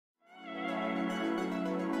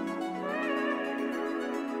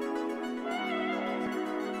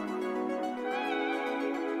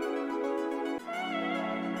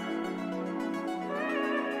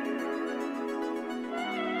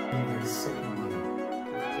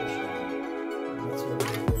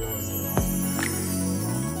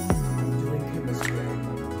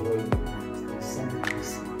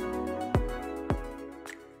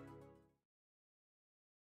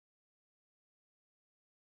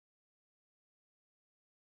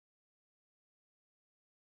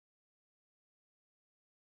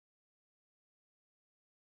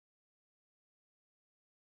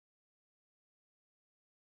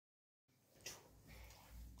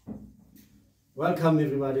Welcome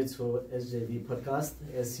everybody to SJV podcast.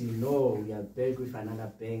 As you know, we are back with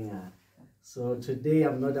another banger. So today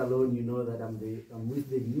I'm not alone. You know that I'm with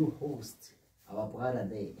the new host, our brother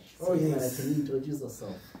there. Oh yes. Can you introduce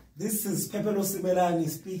yourself? This is Pepelo Simelani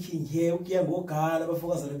speaking here.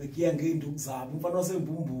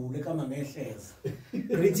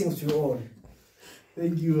 Greetings to you all.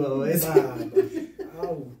 Thank you, always.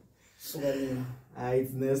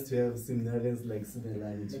 It's nice to have seminarians like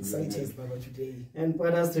Simelani. Excited about today. And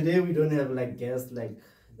brothers, today we don't have like guests like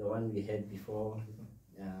the one we had before,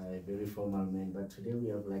 a very formal man. But today we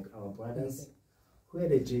have like our brothers who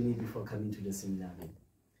had a journey before coming to the seminary.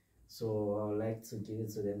 So I would like to give it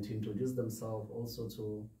to them to introduce themselves, also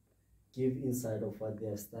to give insight of what they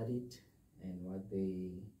have studied and what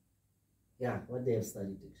they have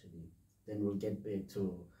studied actually. Then we'll get back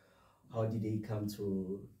to how did they come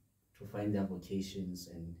to find their vocations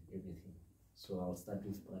and everything. So I'll start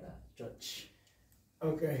with Brother George.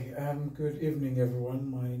 Okay, good evening everyone.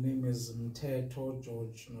 My name is Mteto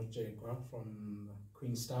George Nojegwa from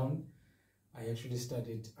Queenstown. I actually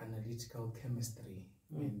studied analytical chemistry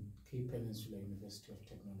in Cape Peninsula University of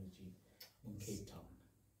Technology in Cape Town.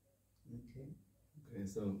 Okay,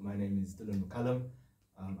 so my name is Dylan McCallum.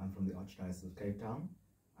 I'm from the Archdiocese of Cape Town.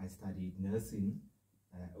 I studied nursing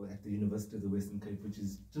at the University of the Western Cape, which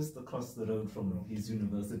is just across the road from his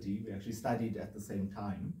university. We actually studied at the same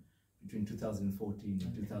time between 2014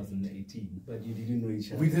 and 2018. But you didn't know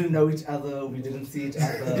each other? We didn't know each other, we didn't see each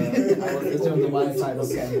other. I was just on the one side of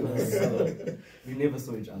campus, so we never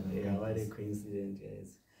saw each other. Yeah, what a coincidence,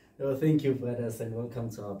 guys. Well, thank you, brothers, and welcome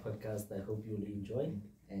to our podcast. I hope you'll enjoy,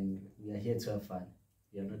 and we are here to have fun.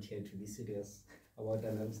 We are not here to be serious about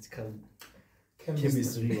analytical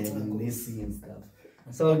chemistry and nursing and stuff.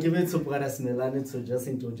 So I'll give it to Brother Simelani to just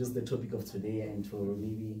introduce the topic of today and to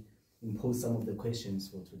maybe impose some of the questions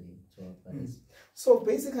for today to our brothers. So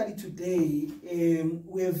basically today,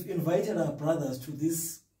 we have invited our brothers to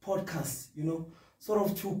this podcast, sort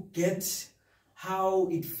of to get how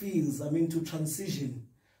it feels, to transition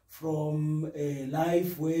from a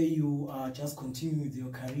life where you are just continuing with your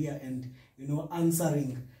career and,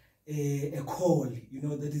 answering a call,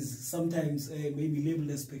 that is sometimes maybe labeled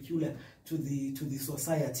as peculiar to the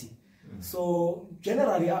society. So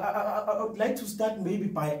generally, I would like to start maybe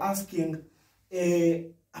by asking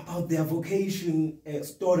about their vocation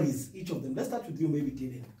stories, each of them. Let's start with you, maybe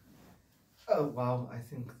Dylan. Oh wow, I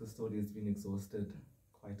think the story has been exhausted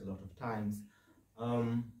quite a lot of times.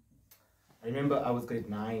 I remember I was grade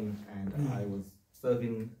 9 and I was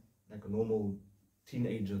serving like a normal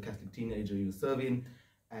teenager, Catholic teenager. He was serving,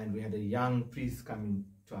 and we had a young priest coming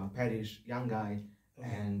to our parish, young guy,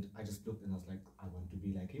 and I just looked and I was like, I want to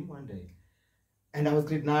be like him one day. And I was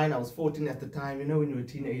grade 9, I was 14 at the time. When you're a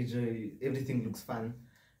teenager, everything looks fun.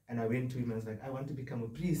 And I went to him and I was like, I want to become a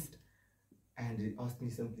priest. And he asked me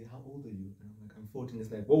simply, how old are you? And I'm like, I'm 14. It's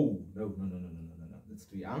like, whoa, no, that's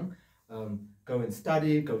too young. Go and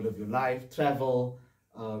study, go live your life, travel,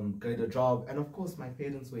 get a job. And of course, my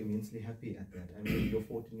parents were immensely happy at that. I mean, your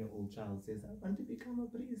 14-year-old child says, I want to become a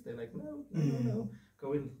priest. They're like, no.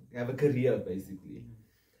 Go and have a career, basically.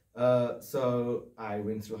 So I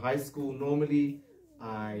went through high school. Normally,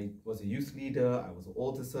 I was a youth leader, I was an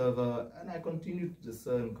altar server, and I continued to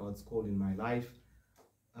discern God's call in my life.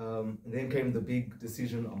 And then came the big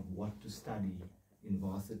decision of what to study in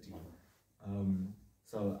varsity.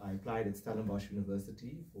 So I applied at Stellenbosch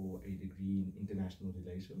University for a degree in international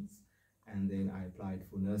relations, and then I applied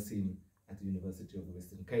for nursing at the University of the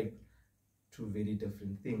Western Cape. Two very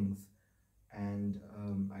different things. And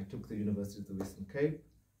I took the University of the Western Cape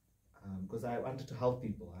because I wanted to help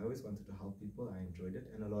people. I always wanted to help people. I enjoyed it,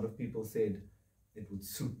 and a lot of people said it would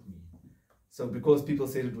suit me. So because people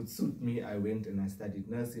said it would suit me, I went and I studied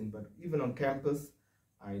nursing. But even on campus,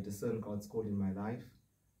 I discerned God's call in my life.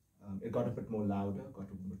 It got a bit more louder, got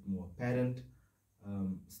a bit more apparent.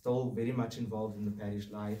 Still very much involved in the parish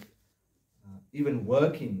life. Even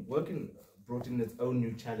working brought in its own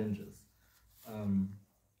new challenges.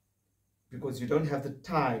 Because you don't have the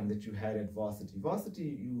time that you had at varsity. Varsity,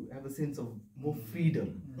 you have a sense of more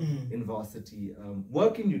freedom in varsity.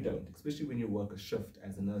 Working, you don't, especially when you work a shift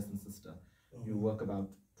as a nurse and sister. You work about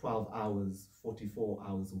 12 hours, 44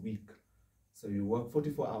 hours a week. So you work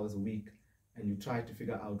 44 hours a week, and you try to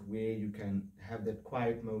figure out where you can have that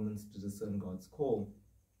quiet moments to discern God's call.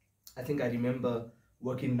 I think I remember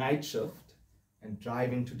working night shift and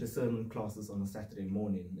driving to discernment classes on a Saturday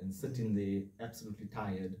morning and sitting there absolutely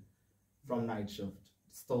tired from night shift,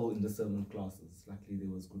 still in discernment classes. Luckily there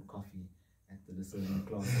was good coffee at the discernment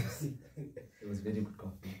classes. It was very good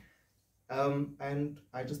coffee. And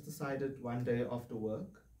I just decided one day after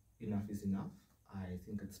work, enough is enough. I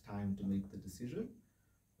think it's time to make the decision.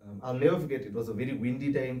 I'll never forget, it was a very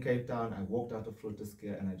windy day in Cape Town. I walked out of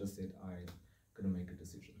Grooterskloof and I just said, I'm going to make a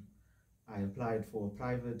decision. I applied for a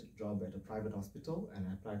private job at a private hospital, and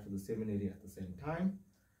I applied for the seminary at the same time.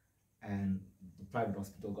 And the private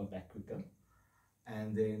hospital got back quicker.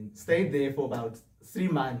 And then stayed there for about 3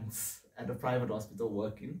 months at a private hospital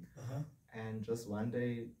working. And just one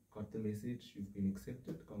day got the message, you've been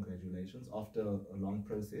accepted, congratulations. After a long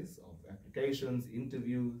process of applications,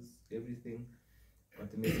 interviews, everything, got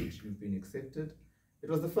the message, you've been accepted. It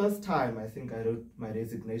was the first time I think I wrote my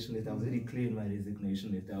resignation letter. I was very clear in my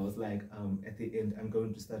resignation letter. I was like, at the end, I'm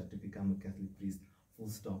going to study to become a Catholic priest, full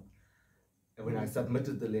stop. And when I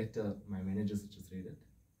submitted the letter, my managers just read it.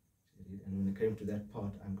 And when it came to that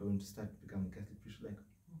part, I'm going to start to become a Catholic priest, like,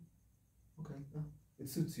 oh, okay, it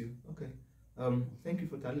suits you, okay. Thank you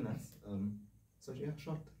for telling us. So yeah,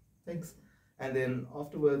 shocked, thanks. And then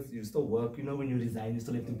afterwards, you still work. You know, when you resign, you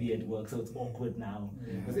still have to be at work, so it's awkward now.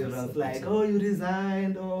 Because everyone's like, oh, you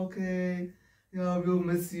resigned, okay. Yeah, we'll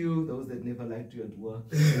miss you. Those that never liked you at work,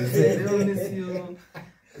 they'll miss you.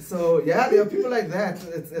 So yeah, there are people like that.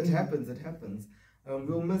 It happens, it happens.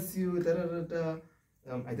 We'll miss you, da da da da.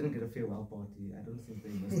 I didn't get a farewell party. I don't think they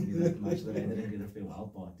missed me that much that I didn't get a farewell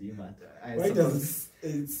party. But why does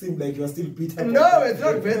it seem like you are still bitter? No, it's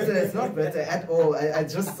not better. It's not better at all. I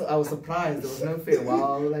was surprised. There was no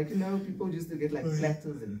farewell. Like, you know, people used to get like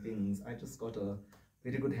platters and things. I just got a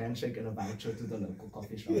very good handshake and a voucher to the local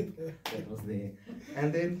coffee shop that was there.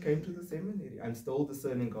 And then came to the seminary. I'm still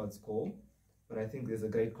discerning God's call, but I think there's a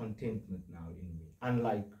great contentment now in me.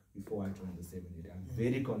 Unlike before I joined the seminary, I'm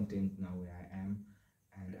very content now where I am.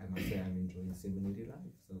 And I must say I'm enjoying seminary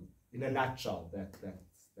life. So in a nutshell,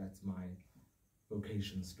 that's my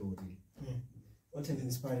vocation story. What an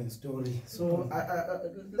inspiring story. So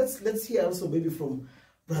let's hear also maybe from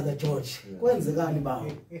Brother George. Mine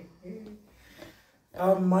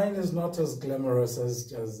is not as glamorous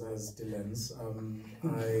as Dylan's.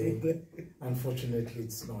 Unfortunately,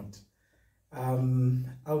 it's not.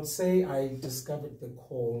 I would say I discovered the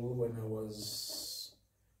call when I was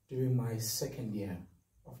doing my second year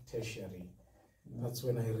of tertiary. That's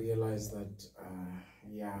when I realized that,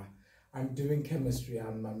 yeah, I'm doing chemistry,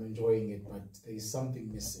 I'm enjoying it, but there's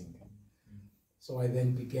something missing. So I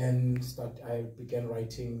then began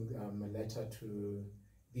writing a letter to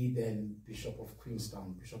the then Bishop of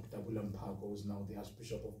Queenstown, Bishop Tabula Mpago, who is now the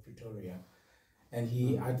Archbishop of Pretoria. And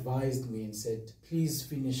he advised me and said, please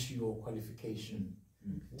finish your qualification,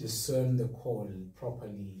 discern the call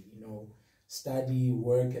properly, you know, study,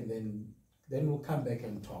 work, and then we'll come back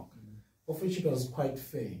and talk. Of which it was quite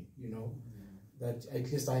fair, you know, that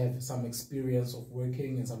at least I have some experience of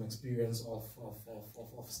working and some experience of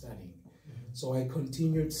studying. So I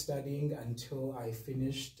continued studying until I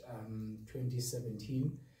finished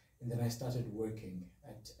 2017, and then I started working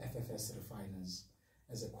at FFS Refiners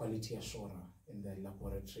as a quality assurer in the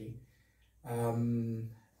laboratory.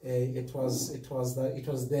 It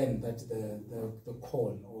was then that the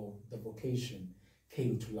call or the vocation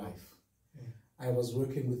came to life. I was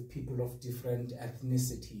working with people of different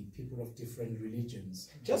ethnicity, people of different religions.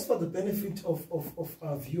 Just for the benefit of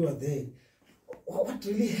our viewer there, what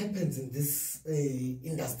really happens in this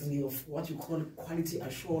industry of what you call quality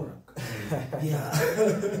assurer? Yeah.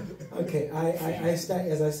 Okay, as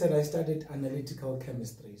I said, I studied analytical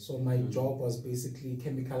chemistry. So my job was basically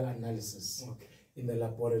chemical analysis. In the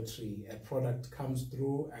laboratory. A product comes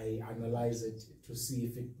through, I analyze it to see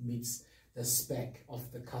if it meets the spec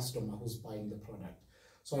of the customer who's buying the product.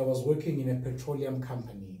 So I was working in a petroleum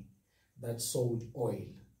company that sold oil.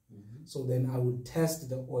 So then I would test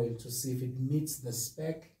the oil to see if it meets the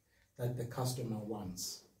spec that the customer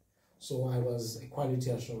wants. So I was a quality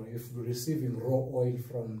assurer. If we're receiving raw oil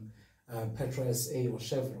from Petro SA or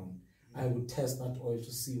Chevron, I would test that oil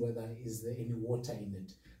to see whether is there any water in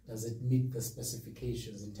it. Does it meet the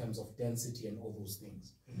specifications in terms of density and all those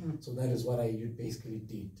things? So that is what I basically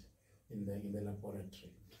did in the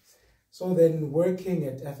laboratory. So then working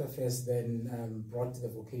at FFS then brought the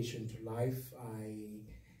vocation to life. I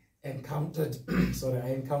encountered, I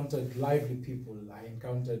encountered lively people. I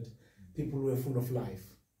encountered people who were full of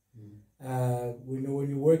life. When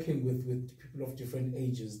you're working with people of different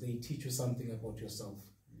ages, they teach you something about yourself.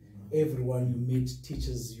 Everyone you meet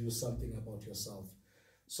teaches you something about yourself.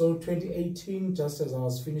 So 2018, just as I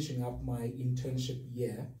was finishing up my internship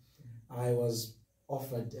year, I was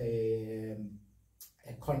offered a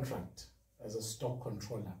contract as a stock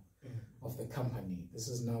controller of the company. This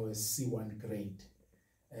is now a C1 grade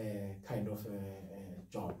kind of a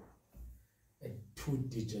job, a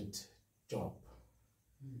 2-digit job.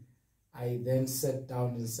 I then sat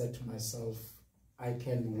down and said to myself, I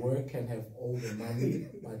can work and have all the money,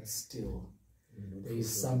 but still there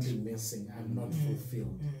is something missing. I'm not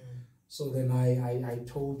fulfilled. So then I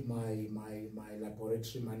told my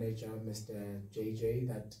laboratory manager, Mr. JJ,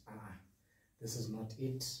 that this is not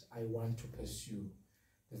it. I want to pursue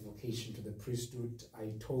the vocation to the priesthood.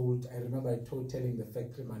 I remember telling the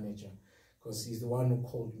factory manager, because he's the one who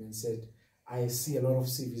called me and said, I see a lot of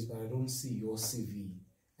CVs, but I don't see your CV,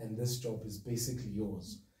 and this job is basically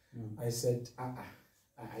yours. I said,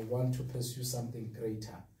 I want to pursue something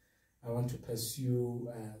greater. I want to pursue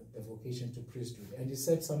the vocation to priesthood. And he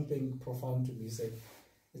said something profound to me. He said,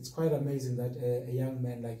 it's quite amazing that a young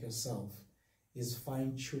man like yourself is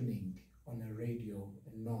fine-tuning on a radio,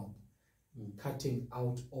 a knob, cutting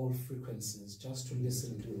out all frequencies just to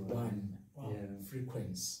listen to one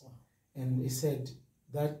frequency. And he said,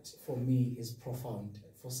 that for me is profound.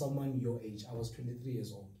 For someone your age, I was 23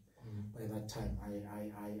 years old by that time.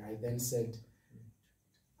 I then said,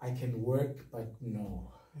 I can work, but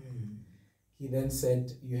no. He then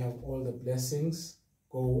said, you have all the blessings,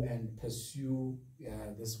 go and pursue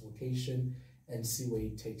this vocation and see where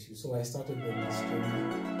it takes you. So I started then this journey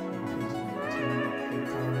in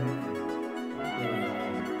 2019.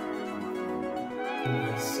 In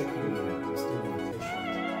my second year, I'm still in vocation.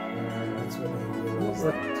 That's when I realized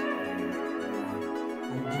that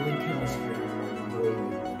I'm doing chemistry and I'm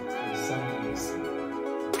enjoying it, but there's something missing.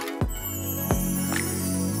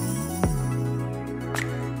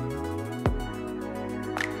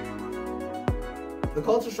 The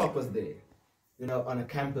culture shock was there, you know, on a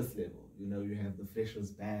campus level. You know, you have the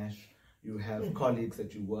freshers bash, you have colleagues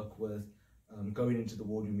that you work with. Going into the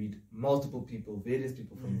ward, you meet multiple people, various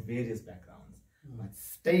people from various backgrounds, but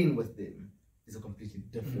staying with them is a completely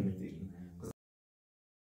different thing.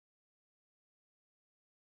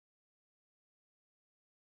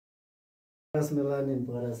 As Milan and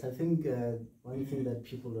brothers, I think one thing that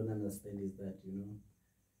people don't understand is that, you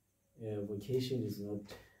know, vocation is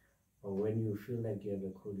not, or when you feel like you have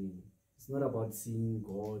a calling, it's not about seeing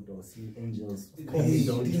God or seeing angels coming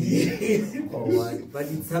down to you or what, but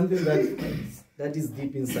it's something that is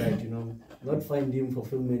deep inside, you know, not finding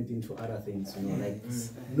fulfillment into other things, you know, like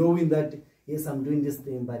knowing that, yes, I'm doing this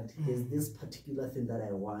thing, but there's this particular thing that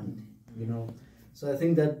I want, you know. So I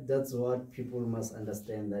think that's what people must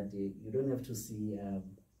understand, that you don't have to see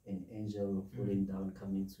an angel falling down,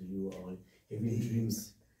 coming to you, or having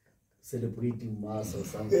dreams celebrating Mass or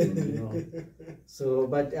something, you know. So,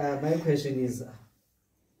 but my question is,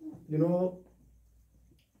 you know,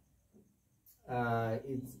 I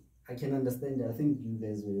can understand that. I think you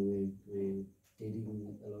guys were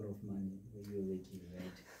getting a lot of money when you were working,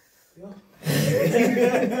 right? Yeah.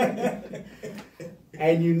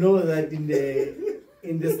 And you know that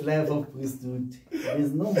in this life of priesthood,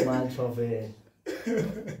 there's not much of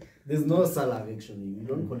there's no salary actually. You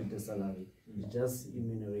don't call it a salary. It's just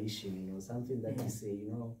remuneration, you know, something that you say, you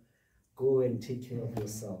know, go and take care of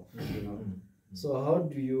yourself, you know. So how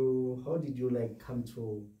did you like come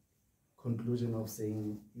to conclusion of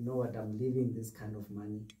saying, you know what, I'm leaving this kind of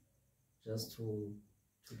money just to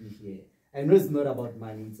be here? I know it's not about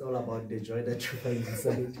money, it's all about the joy that you find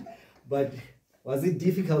inside. But was it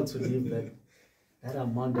difficult to leave that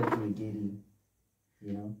amount that you were getting,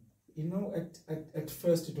 you know? You know, at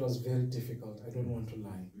first it was very difficult, I don't want to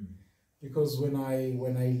lie. Because when I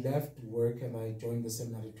left work and I joined the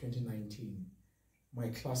seminary in 2019, my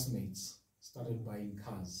classmates started buying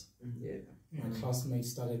cars. My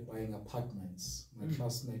classmates started buying apartments. My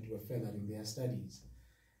classmates were furthering their studies.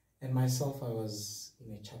 And myself, I was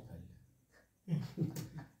in a chapel.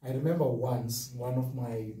 I remember once, one of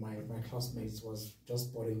my classmates was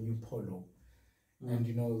just bought a new Polo. And,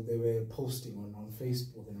 you know, they were posting on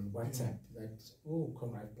Facebook and on WhatsApp that, oh,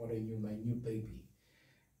 come, I bought my new baby.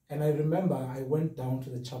 And I remember I went down to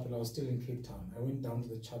the chapel. I was still in Cape Town. I went down to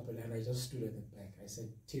the chapel and I just stood at the back. I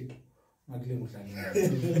said, Tip,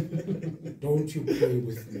 don't you play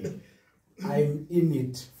with me. I'm in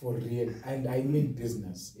it for real, and I mean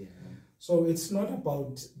business. So it's not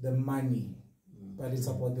about the money, but it's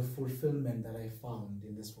about the fulfillment that I found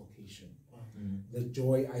in this vocation. The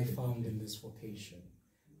joy I found in this vocation.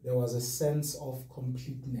 There was a sense of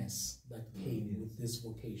completeness that came with this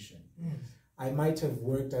vocation. I might have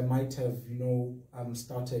worked, I might have, you know,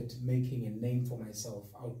 started making a name for myself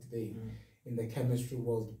out there in the chemistry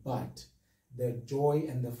world, but the joy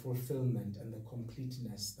and the fulfillment and the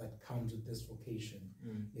completeness that comes with this vocation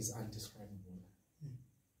is undescribable.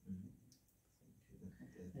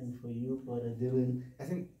 And for you, Brother Dylan? I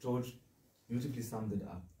think George beautifully summed it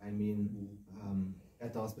up. I mean,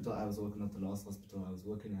 at the hospital I was working at, the last hospital I was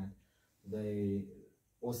working at,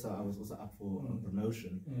 I was also up for a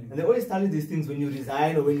promotion. And they always tell you these things when you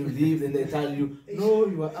resign or when you leave, then they tell you, no,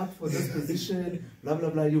 you are up for this position, blah, blah,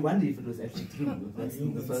 blah. You wonder if it was actually true, if that's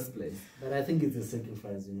in the first place. But I think it's a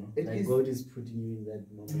sacrifice, you know. God is putting you in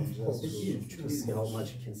that moment just to see how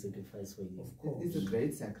much you can sacrifice for you. Of course. It's a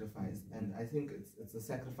great sacrifice, and I think it's a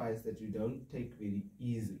sacrifice that you don't take very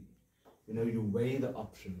easily. You know, you weigh the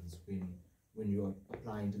options when you're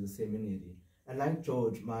applying to the seminary. And like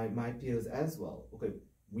George, my peers as well. Okay,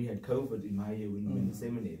 we had COVID in my year when we were in the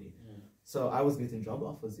seminary. So I was getting job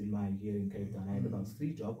offers in my year in Cape Town. I had about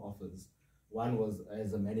 3 job offers. One was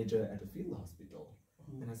as a manager at a field hospital.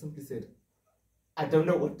 And I simply said, I don't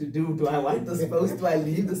know what to do. Do I want this post? Do I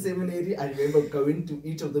leave the seminary? I remember going to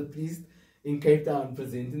each of the priests in Cape Town,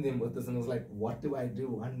 presenting them with this, and I was like, what do I do?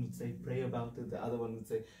 One would say, pray about it. The other one would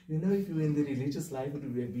say, you know, if you were in the religious life, it would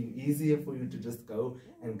have been easier for you to just go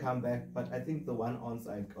and come back. But I think the one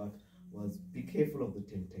answer I got was, be careful of the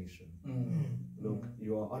temptation. Look,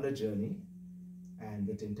 you are on a journey, and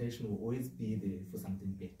the temptation will always be there for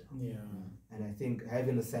something better. And I think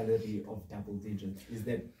having a salary of double digits is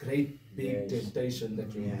that great big temptation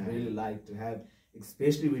that you would really like to have,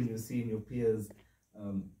 especially when you're seeing your peers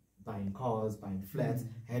buying cars, buying flats,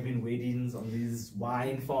 having weddings on these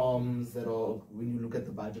wine farms that are, when you look at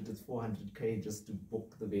the budget, it's 400k just to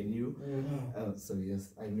book the venue. So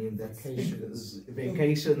yes, I mean, that's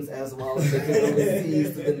vacations as well, taking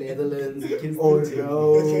overseas to the Netherlands or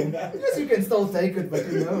Rome. Yes, you can still take it, but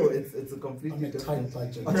you know, it's a completely different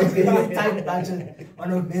budget. On a very tight budget.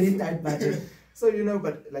 On a very tight budget. So, you know,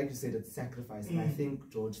 but like you said, it's sacrifice. And I think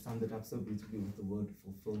George summed it up so beautifully with the word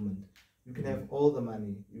fulfillment. You can have all the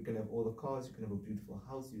money, you can have all the cars, you can have a beautiful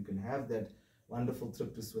house, you can have that wonderful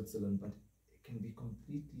trip to Switzerland, but it can be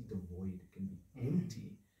completely devoid, it can be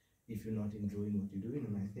empty if you're not enjoying what you're doing.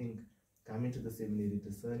 And I think coming to the seminary,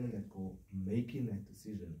 discerning that goal, making that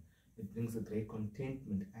decision, it brings a great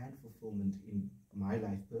contentment and fulfillment in my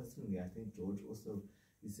life personally. I think George also,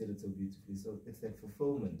 he said it so beautifully. So it's that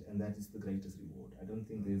fulfillment, and that is the greatest reward. I don't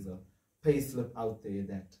think there's a pay slip out there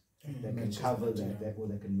that can cover that or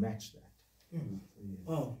that can match that. So, yes.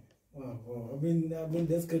 Wow. I mean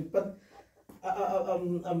that's good. But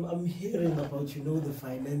I'm hearing about, you know, the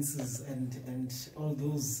finances and all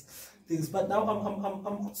those things. But now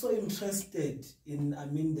I'm also interested in, I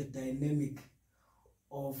mean, the dynamic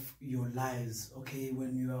of your lives. Okay,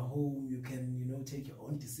 when you are home, you can, you know, take your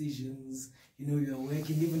own decisions. You know, you are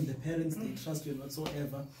working. Even the parents, they trust you and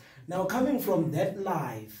whatsoever. Now, coming from that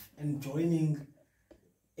life and joining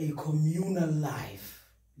a communal life,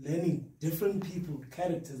 learning different people,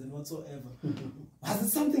 characters and whatsoever. Was it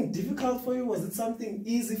something difficult for you? Was it something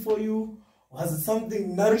easy for you? Was it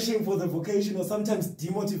something nourishing for the vocation, or sometimes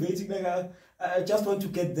demotivating? Like, I just want to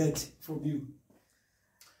get that from you.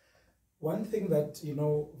 One thing that, you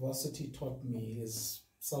know, varsity taught me is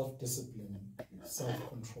self-discipline,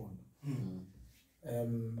 self-control.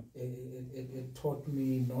 It taught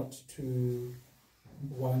me not to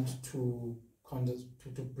want to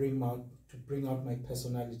bring out my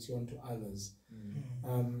personality onto others.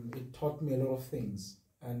 It taught me a lot of things,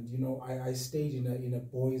 and you know, I stayed in a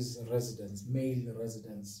boys' residence, male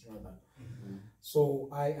residence rather. So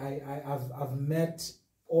I've met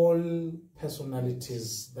all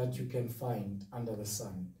personalities that you can find under the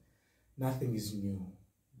sun. Nothing is new.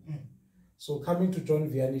 So coming to John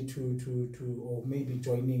Vianney to or maybe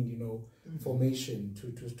joining, you know, formation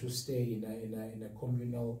to stay in a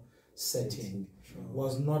communal setting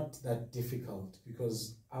was not that difficult,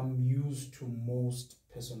 because I'm used to most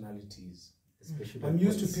personalities. Especially I'm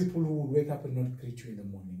used to people who wake up and not greet you in the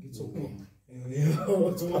morning. It's okay.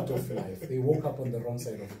 It's part of life. They woke up on the wrong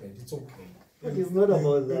side of bed. It's okay. But it's not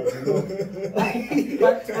about that, you know.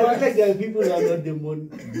 But I feel like there are people who are not the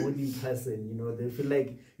morning person, you know. They feel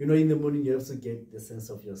like, you know, in the morning you have to get the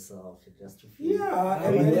sense of yourself, just to feel.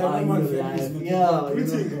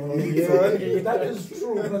 That is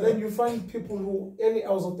true. But then you find people who, any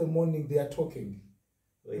hours of the morning, they are talking.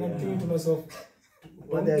 And I'm thinking to myself,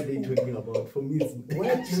 what are they talking about? For me, it's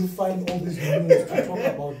where do you find all these news to talk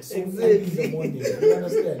about so early in the morning? You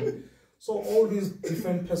understand? So all these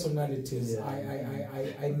different personalities,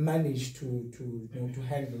 I managed to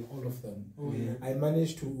handle all of them. I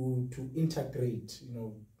managed to integrate, you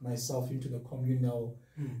know, myself into the communal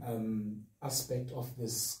aspect of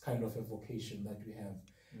this kind of a vocation that we have,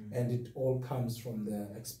 and it all comes from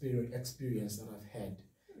the experience that I've had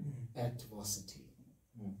at varsity.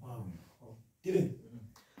 Wow.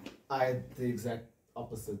 I had the exact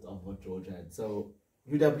opposite of what George had. So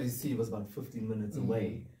UWC was about 15 minutes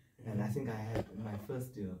away. And I think I had my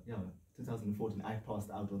first year, 2014, I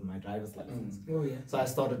passed out with my driver's license. So I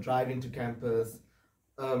started driving to campus.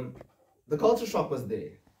 the culture shock was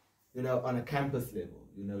there, you know, on a campus level.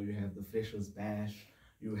 You know, you have the freshers bash,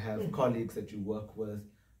 you have colleagues that you work with.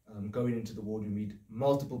 Going into the ward, you meet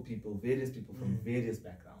multiple people, various people from various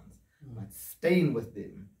backgrounds, but staying with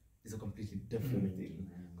them is a completely different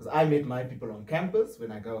thing. Because I met my people on campus.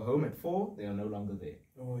 When I go home at 4, they are no longer there.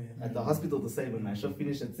 Oh, yeah. At the hospital, the same. When my shift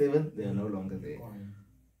finished at 7, they are no longer there.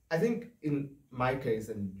 I think in my case,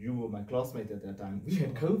 and you were my classmate at that time, we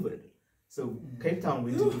had COVID. So Cape Town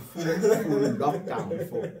went into full lockdown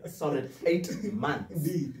for a solid 8 months.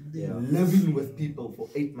 Living with people for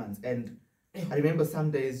 8 months. And I remember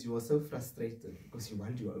some days you were so frustrated because you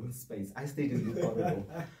want your own space. I stayed in New Corridor.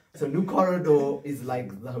 So New Corridor is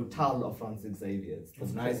like the hotel of Francis Xavier.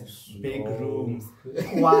 It's nice big rooms,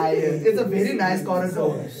 quiet. It's a very nice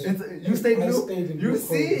corridor. You stayed in you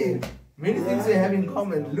see many things we have in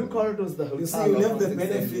common. Luke Corridor is the hotel. You see, you left the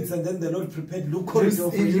benefits and then the Lord prepared Luke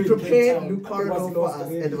Corridor for you. He prepared Luke Corridor for us.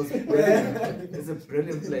 And it was brilliant. It's a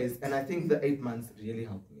brilliant place. And I think the 8 months really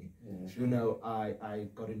helped me. You know, I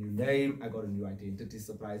got a new name, I got a new identity,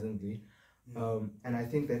 surprisingly. And I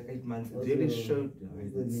think that 8 months really showed,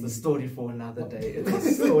 it's a story for another day. It's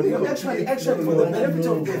a story of actually, for the benefit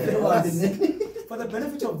of the viewers, for the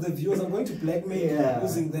benefit of the viewers, I'm going to blackmail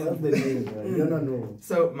using them. No.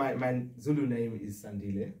 So my Zulu name is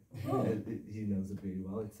Sandile. He knows it very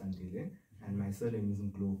well. It's Sandile, and my surname is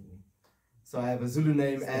Ndlovu. So I have a Zulu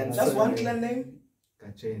name and just one clan name.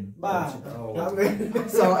 Kachen.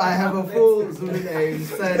 So I have a full Zulu name,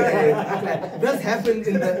 surname. This happened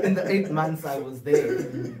in the 8 months I was there,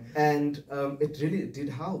 and it really did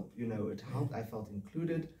help. You know, it helped. I felt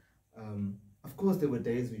included. Of course, there were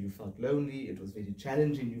days where you felt lonely. It was very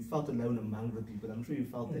challenging. You felt alone among the people. I'm sure you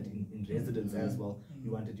felt that in residence as well.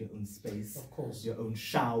 You wanted your own space, of course, your own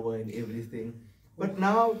shower and everything. But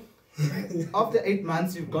now, after 8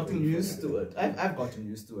 months, you've gotten used to it. I've gotten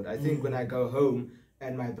used to it. I think when I go home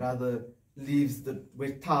and my brother leaves the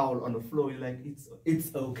wet towel on the floor, you're like,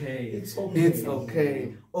 it's okay. It's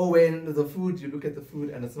okay. Or when the food, you look at the food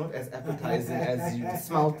and it's not as appetizing as you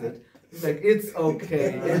smelt it. It's like, it's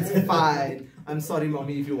okay, it's fine. I'm sorry,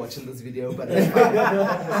 mommy, if you're watching this video, but it's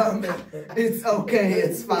fine. It's okay,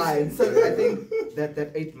 it's fine. So I think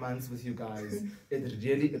that 8 months with you guys,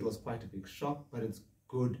 it was quite a big shock, but it's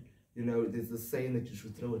good. You know, there's the saying that you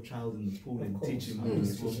should throw a child in the pool and teach him how to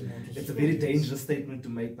swim. It's a very dangerous statement to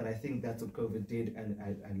make, but I think that's what COVID did, and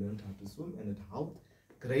I learned how to swim, and it helped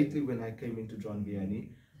greatly when I came into John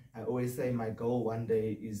Vianney. I always say my goal one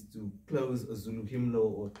day is to close a Zulu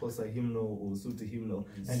hymnal or Xhosa hymnal or Sotho hymnal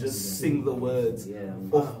and just sing the words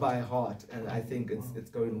off by heart. And I think it's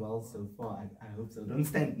going well so far. I hope so. Don't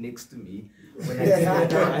stand next to me when I sing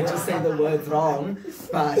it. I just say the words wrong,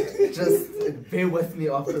 but just bear with me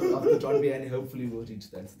after John Vianney. Hopefully we'll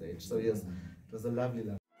reach that stage. So yes, it was a lovely.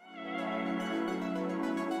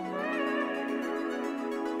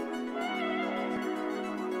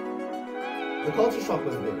 The culture shock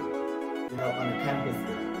was there, you know, on a campus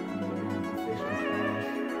there. You know, you have professionals bash,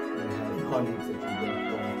 you have colleagues that you work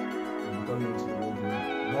with, going into the wardroom,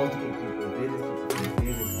 multiple people, various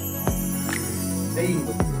people, staying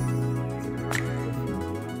with them.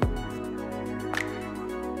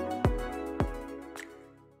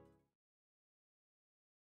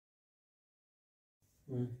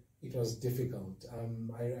 It was difficult.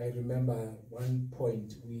 I remember one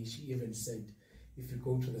point she even said, if you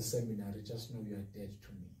go to the seminary, just know you are dead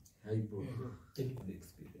to me. It could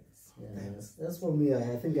experience. That's for me.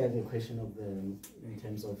 I think I have a question of in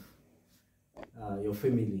terms of your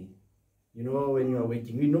family. You know, when you are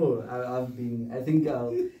working, you know, I think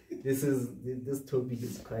this topic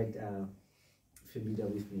is quite familiar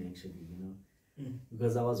with me actually, you know,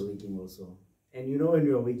 because I was working also. And you know, when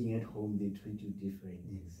you are working at home, they treat you different.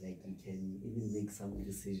 Like you can even make some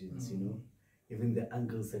decisions, you know. Even the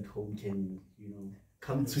uncles at home can, you know,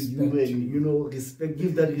 come to you and, you know,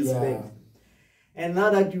 give that respect. And now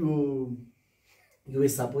that you were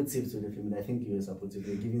supportive to the family, I think you were supportive,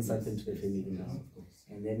 you're giving something to the family now.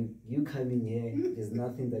 And then you coming here, there's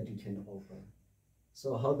nothing that you can offer.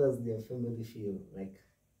 So how does their family feel like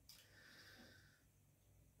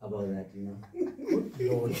about that, you know? Good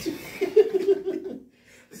Lord.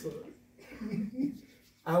 So,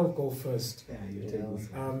 I'll go first. Yeah, you take this.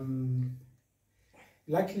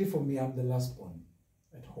 Luckily for me, I'm the last born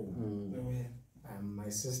at home. My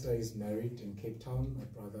sister is married in Cape Town. My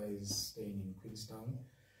brother is staying in Queenstown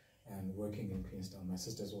and working in Queenstown. My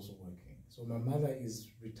sister is also working. So my mother is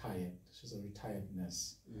retired. She's a retired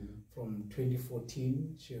nurse. From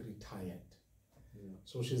 2014, she retired.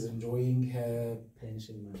 So she's enjoying her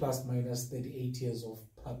pension, plus minus 38 years of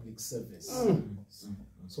public service.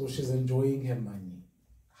 So she's enjoying her money.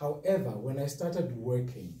 However, when I started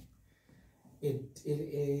working,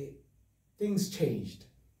 things changed,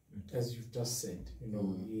 as you've just said. You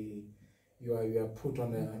know, you are put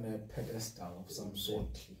on a pedestal of some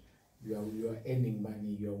sort. You are earning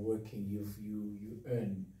money. You are working. You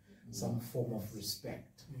earn some form of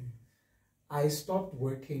respect. I stopped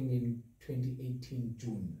working in 2018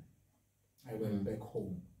 June. I went back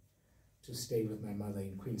home to stay with my mother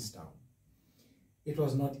in Queenstown. It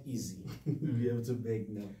was not easy. You have to beg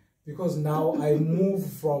now. Because now I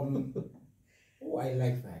moved from, oh, I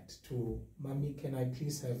like that, to, Mommy, can I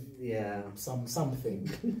please have something?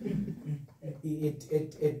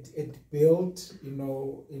 It built, you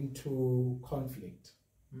know, into conflict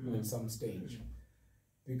at some stage.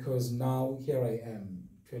 Because now here I am,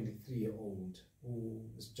 23-year-old, who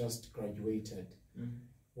has just graduated,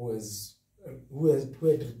 who had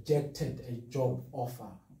rejected a job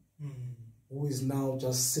offer, who is now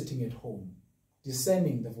just sitting at home,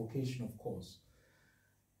 discerning the vocation, of course.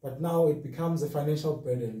 But now it becomes a financial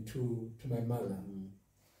burden to my mother.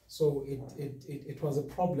 So it was a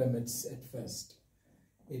problem at first.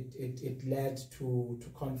 It led to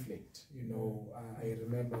conflict. You know, I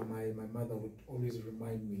remember my mother would always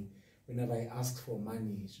remind me, whenever I asked for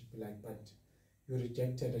money, she'd be like, but you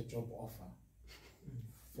rejected a job offer.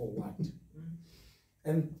 For what?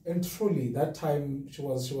 And truly, that time she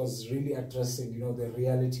was really addressing, you know, the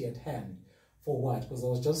reality at hand. For what? Because I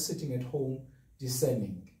was just sitting at home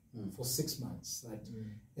discerning for 6 months that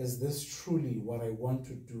is this truly what I want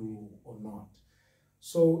to do or not?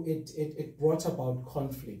 So it brought about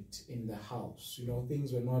conflict in the house. You know,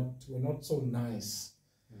 things were not so nice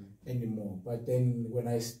anymore. But then when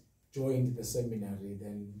I joined the seminary,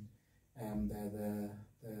 then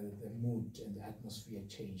the mood and the atmosphere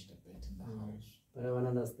changed a bit in the house. But I want to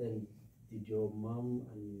understand, did your mom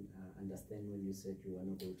understand when you said you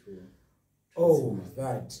want to go to? Oh,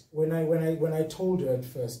 that when I told her at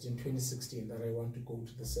first in 2016 that I want to go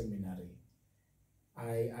to the seminary,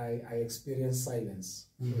 I experienced silence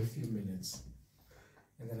for a few minutes,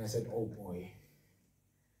 and then I said, "Oh boy,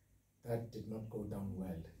 that did not go down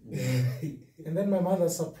well." And then my mother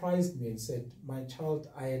surprised me and said, "My child,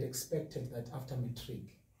 I had expected that after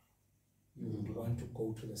matric, you would want to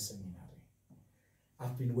go to the seminary.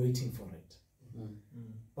 I've been waiting for it.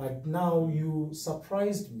 But now you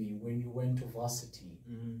surprised me when you went to varsity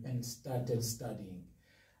and started studying."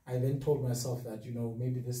 I then told myself that, you know,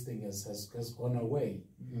 maybe this thing has gone away.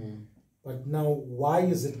 But now, why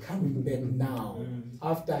is it coming back now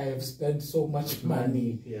after I have spent so much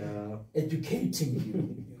money educating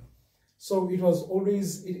you? So it was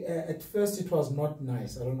always, at first it was not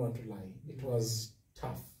nice, I don't want to lie. It was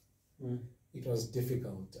tough. It was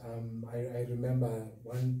difficult. I remember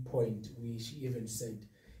one point she even said,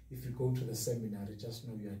 "If you go to the seminary, just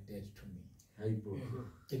know you are dead to me."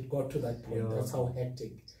 It got to that point. That's how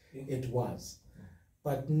hectic it was.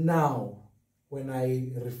 But now, when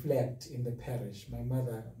I reflect in the parish, my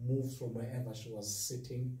mother moved from wherever she was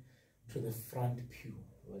sitting to the front pew,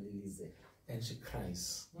 and she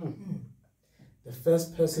cries. The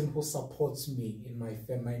first person who supports me in my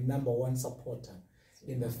family, my number one supporter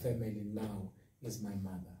in the family now, is my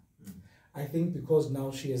mother. I think because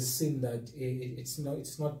now she has seen that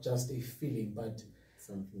it's not just a feeling, but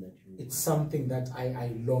it's something that I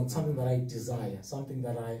long, something that I desire, something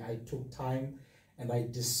that I took time and I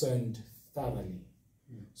discerned thoroughly.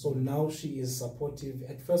 So now she is supportive.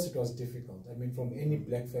 At first it was difficult. I mean, from any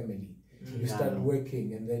black family, you start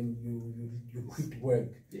working and then you quit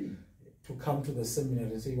work to come to the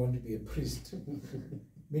seminary and say you want to be a priest.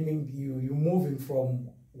 Meaning you're moving from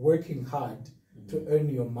working hard to earn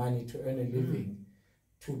your money, to earn a living,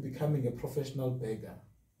 to becoming a professional beggar.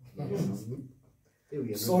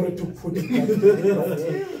 Sorry to put it that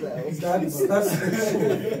way. That's the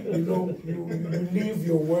truth. You know, you leave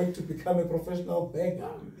your work to become a professional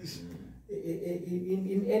beggar.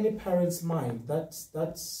 In any parent's mind, that's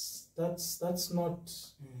not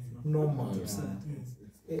normal.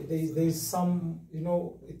 There's some, you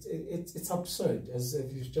know, it's absurd, as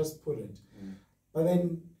if you've just put it. But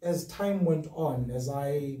then as time went on, as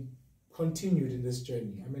I continued in this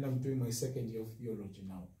journey, I mean, I'm doing my second year of theology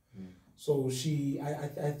now. So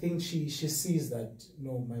I think she sees that,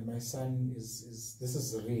 no, my son this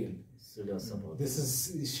is real. Serious about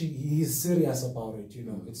he is serious about it, you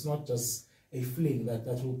know. It's not just a fling that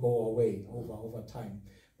will go away over time.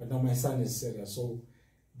 But now my son is serious. So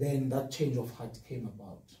then that change of heart came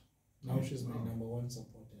about. Now she's my number one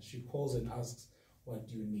supporter. She calls and asks, "What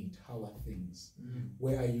do you need? How are things?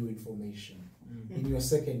 Where are you in formation? In your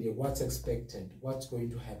second year, what's expected? What's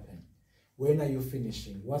going to happen? When are you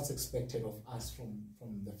finishing? What's expected of us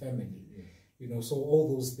from the family?" You know, so all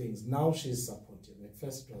those things. Now she's supportive. At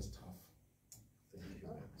first it was tough.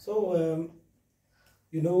 So,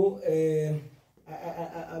 you know,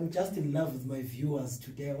 I'm just in love with my viewers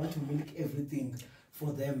today. I want to milk everything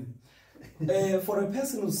for them. For a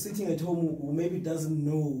person who's sitting at home who maybe doesn't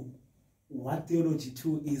know what Theology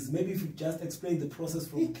 2 is, maybe if you just explain the process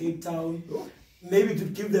from Cape Town, maybe to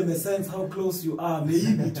give them a sense how close you are,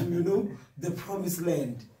 maybe to, you know, the promised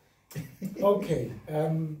land. Okay.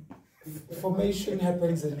 Formation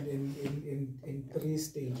happens in 3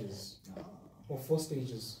 stages or 4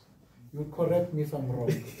 stages. You correct me if I'm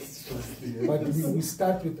wrong. But we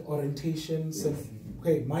start with orientation.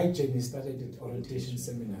 Okay, my journey started at orientation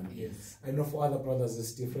seminar. Yes. I know for other brothers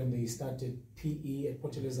it's different. They started PE at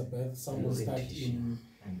Port Elizabeth. Some will start in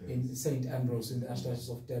St. Ambrose in the Archdiocese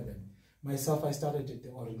of Durban. Myself, I started at the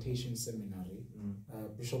orientation seminary.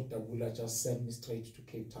 Bishop Dabula just sent me straight to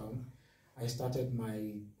Cape Town. I started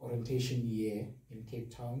my orientation year in Cape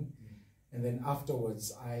Town. And then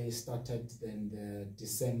afterwards, I started then the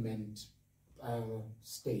discernment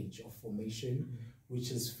stage of formation, which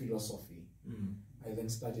is philosophy. I then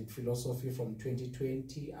studied philosophy from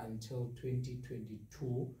 2020 until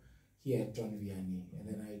 2022 here at John Vianney, and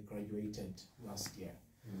then I graduated last year.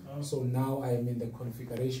 So now I am in the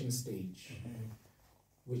configuration stage,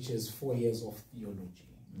 which is 4 years of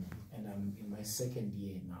theology, and I'm in my 2nd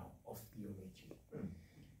year now of theology.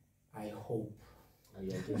 I hope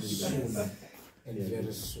soon, and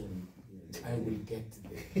very soon, I will get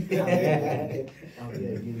there.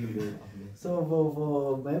 So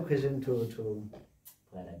for my question to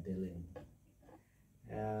Brother Dylan,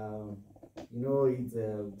 you know, it's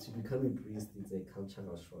to become a priest, it's a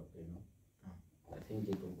cultural shock, you know. I think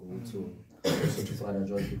it will go to also to Father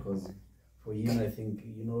George, because for him, I think,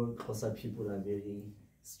 you know, Xhosa people are very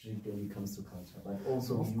strict when it comes to culture, but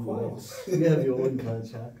also you have your own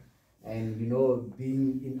culture, and you know,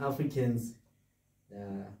 being in Africans,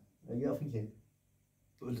 are you African?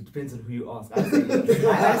 Well, it depends on who you ask. I say yes.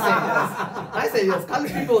 I say yes.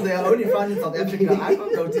 Colored people, they are only found in South Africa. I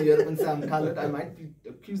can't go to Europe and say I'm colored. I might be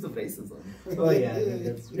accused of racism. Oh yeah,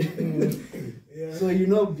 that's true. So you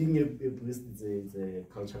know, being a priest is a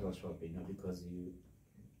cultural shock, you know, because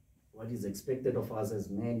what is expected of us as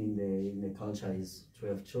men in the culture is to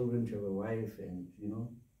have children, to have a wife, and you know,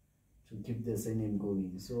 to keep the surname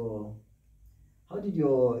going. So how did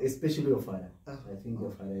especially your father? I think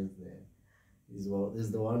your father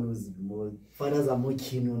is the one who's more. Fathers are more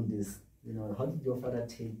keen on this. You know, how did your father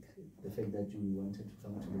take the fact that you wanted to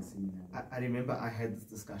come to the seminar? I remember I had this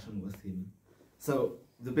discussion with him. So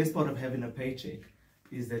the best part of having a paycheck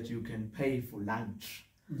is that you can pay for lunch.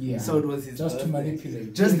 Yeah. So it was his just birthday. to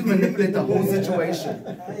manipulate. Just to manipulate the whole situation.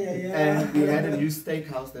 And we had a new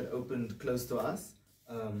steakhouse that opened close to us,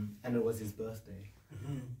 and it was his birthday.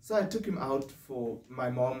 So I took him out for my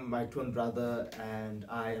mom, my twin brother, and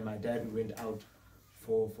I and my dad. We went out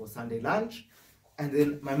for Sunday lunch, and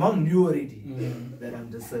then my mom knew already that I'm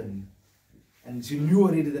discerning, and she knew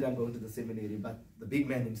already that I'm going to the seminary, but the big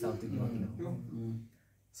man himself did not know.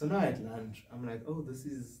 So now at lunch, I'm like, oh, this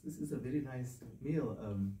is a very nice meal.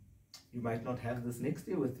 You might not have this next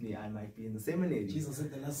year with me. I might be in the seminary. Jesus at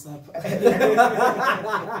the Last Supper.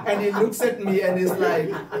 And he looks at me and he's like,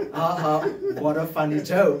 what a funny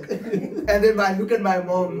joke. And then I look at my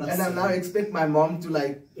mom, and I now expect my mom to,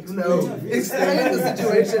 like, you know, explain the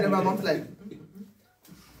situation, and my mom's like,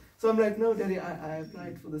 So I'm like, no, Daddy, I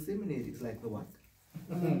applied for the seminary. It's like, the what?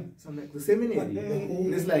 So I'm like, the seminary.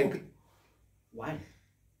 And it's like, why?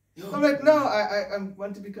 I'm like, no, I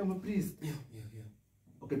want to become a priest.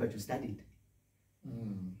 Okay, but you studied.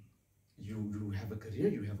 You have a career,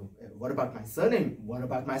 you have a... What about my surname? What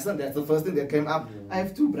about my son? That's the first thing that came up. I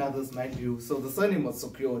have 2 brothers, mind you, so the surname was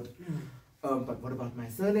secured. But what about my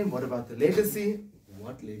surname? What about the legacy?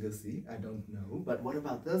 What legacy? I don't know. But what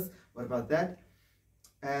about this? What about that?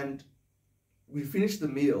 And we finished the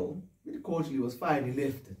meal. Very cordially, it was fine. He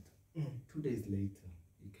left it. 2 days later,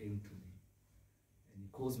 he came to me. And he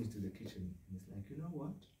calls me to the kitchen. And he's like, you know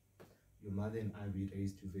what? Your mother and I, we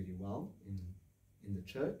raised you very well in the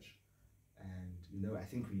church. And, you know, I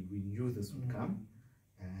think we knew this would come.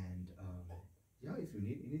 And, yeah, if you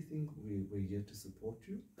need anything, we're here to support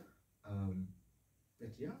you.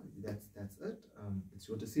 But, yeah, that's it. It's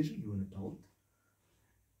your decision. You're an adult.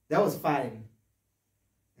 That was fine.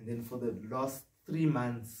 And then for the last 3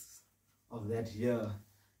 months of that year,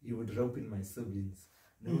 he would rope in my siblings.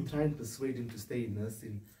 And I would try and persuade him to stay in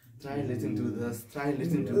nursing. Try and let him do this, try and let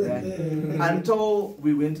him do that. Until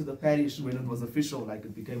we went to the parish when it was official, like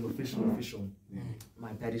it became official.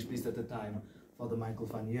 My parish priest at the time, Father Michael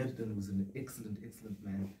van Heerden, was an excellent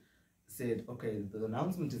man, said, okay, the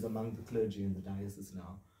announcement is among the clergy in the diocese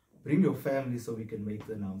now. Bring your family so we can make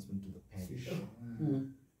the announcement to the parish.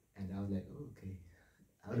 And I was like, okay.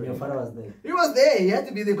 And your father was there? He was there. He had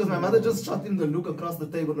to be there because my mother just shot him the look across the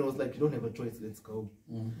table and was like, you don't have a choice, let's go.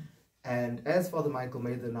 And as Father Michael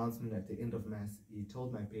made the announcement at the end of Mass, he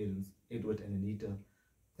told my parents, Edward and Anita,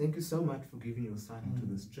 thank you so much for giving your son to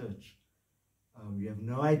this church. You have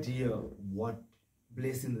no idea what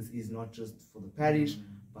blessing this is, not just for the parish,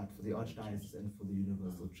 but for the Archdiocese and for the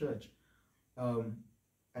Universal Church.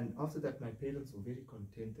 And after that, my parents were very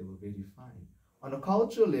content, they were very fine. On a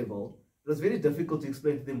cultural level, it was very difficult to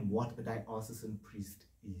explain to them what a diocesan priest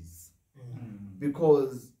is.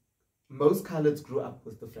 Because most coloureds grew up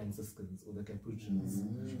with the Franciscans or the Capuchins.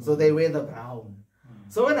 So they wear the brown.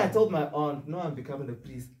 So when I told my aunt, no, I'm becoming a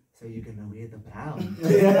priest, so you're going to wear the brown. So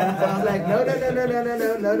I was like,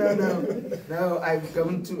 no,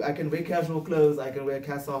 I can wear casual clothes, I can wear a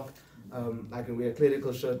cassock, I can wear a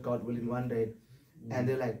clerical shirt, God willing, one day. And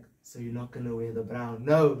they're like, so you're not going to wear the brown?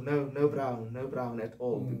 No brown at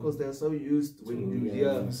all. Because they're so used when you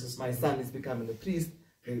hear my son is becoming a priest,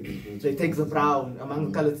 they take the brown.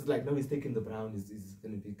 Among the colors, it's like, no, he's taking the brown, he's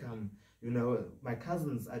going to become, you know, my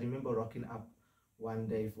cousins, I remember rocking up one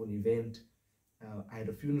day for an event. I had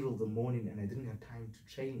a funeral the morning and I didn't have time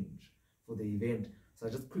to change for the event. So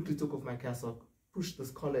I just quickly took off my cassock, pushed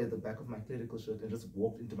this collar at the back of my clerical shirt and just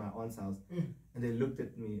walked into my aunt's house. And they looked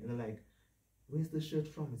at me and they're like, where's the shirt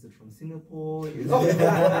from? Is it from Singapore? Is it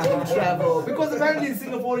from travel? Because apparently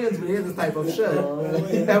Singaporeans wear this type of shirt.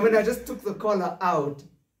 And when I just took the collar out,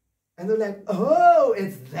 and they're like, oh,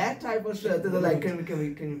 it's that type of shirt. And they're like, can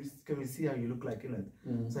we see how you look like in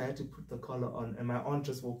it? So I had to put the collar on, and my aunt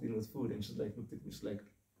just walked in with food, and she's like, looked at me, she's like,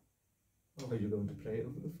 oh, are you going to pray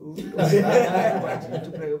over the food? Why do you need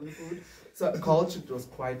to pray over the food? So culture was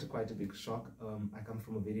quite a big shock. I come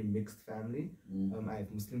from a very mixed family. I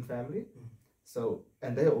have Muslim family. So,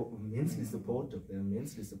 and they're immensely supportive. They're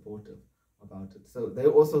immensely supportive about it. So they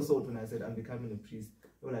also thought when I said I'm becoming a priest,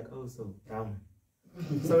 they were like, oh, so brown.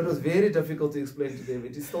 So it was very difficult to explain to them.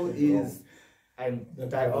 It still is. I'm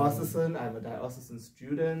diocesan. I'm a diocesan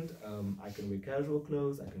student. I can wear casual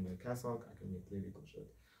clothes. I can wear cassock. I can wear clerical shirt.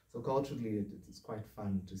 So culturally, it's quite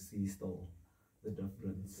fun to see still the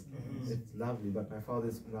difference. It's lovely. But my father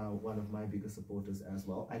is now one of my biggest supporters as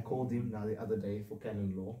well. I called him now the other day for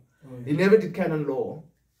canon law. He never did canon law.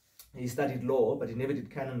 He studied law, but he never did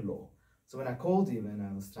canon law. So when I called him and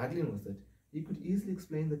I was struggling with it, he could easily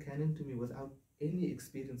explain the canon to me without any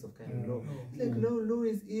experience of canon law. He's like, no, law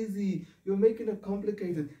is easy. You're making it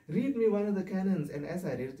complicated. Read me one of the canons. And as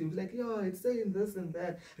I read it, he was like, yeah, it's saying this and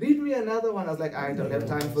that. Read me another one. I was like, I don't have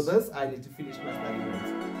time for this. I need to finish my study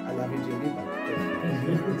notes. I love you, Jenny, but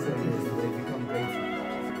so yes, they become great.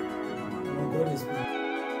 Oh, God is good.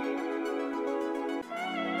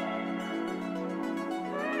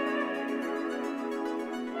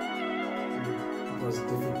 It was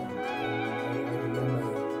difficult. I remember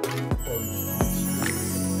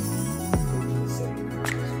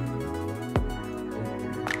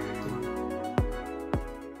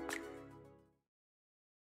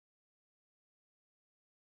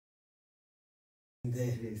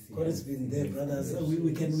there. God has been there, brothers.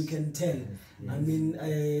 We can tell. I mean,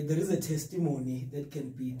 there is a testimony that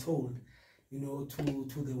can be told, you know,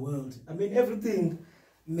 to the world. I mean, everything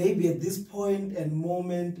maybe at this point and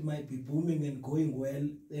moment might be booming and going well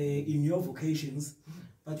in your vocations,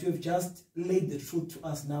 but you have just laid the truth to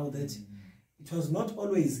us now that it was not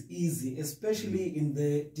always easy, especially in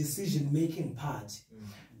the decision-making part.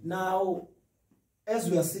 Now, as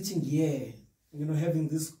we are sitting here, you know, having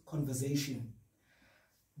this conversation,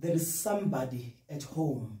 there is somebody at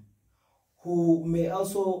home who may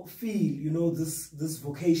also feel, you know, this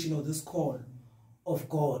vocation or this call of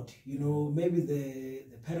God. You know, maybe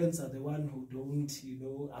the parents are the one who don't, you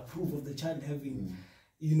know, approve of the child having,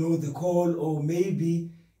 you know, the call, or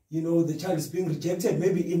maybe, you know, the child is being rejected,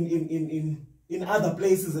 maybe in other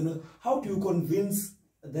places. And how do you convince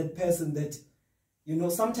that person that, you know,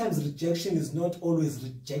 sometimes rejection is not always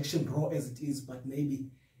rejection raw as it is, but maybe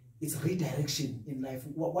it's redirection in life?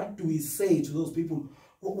 What do we say to those people?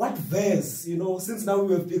 What verse, you know, since now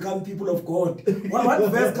we have become people of God,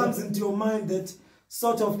 what verse comes into your mind that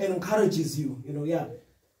sort of encourages you, you know? Yeah.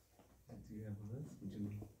 Do you have a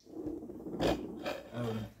verse?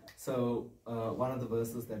 So one of the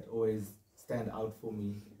verses that always stand out for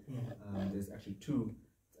me, there's actually two.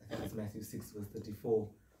 I think it's Matthew 6 verse 34.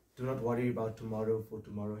 Do not worry about tomorrow, for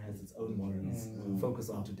tomorrow has its own worries. Focus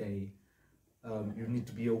on today. You need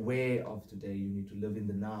to be aware of today. You need to live in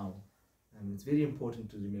the now. It's very important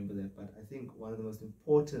to remember that. But I think one of the most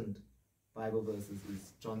important Bible verses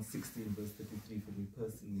is John 16 verse 33 for me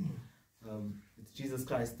personally. It's Jesus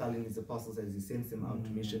Christ telling his apostles as he sends them out to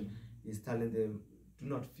mission, he's telling them, do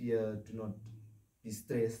not fear, do not be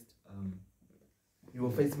stressed. You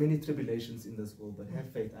will face many tribulations in this world, but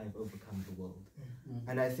have faith, I have overcome the world.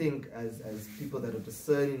 And I think as people that are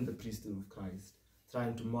discerning the priesthood of Christ,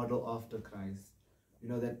 trying to model after Christ, you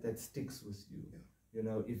know, that sticks with you. You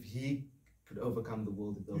know, if he could overcome the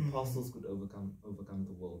world, if the apostles could overcome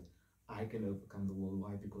the world, I can overcome the world.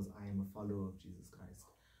 Why? Because I am a follower of Jesus Christ.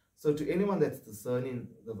 So to anyone that's discerning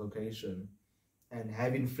the vocation and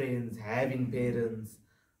having friends, having parents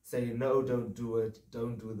say, no, don't do it,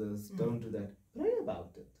 don't do this, don't do that, pray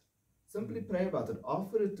about it. Simply pray about it.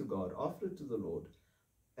 Offer it to God, offer it to the Lord,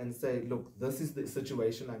 and say, look, this is the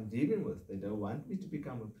situation I'm dealing with. They don't want me to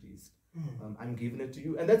become a priest. I'm giving it to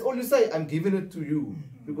you. And that's all you say, I'm giving it to you,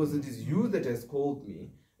 because it is you that has called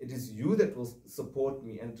me. It is you that will support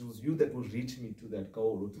me, and it was you that will reach me to that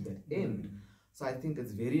goal or to that end. So I think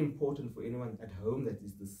it's very important for anyone at home that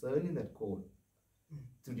is discerning that call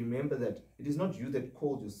to remember that it is not you that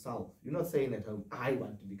called yourself. You're not saying at home, I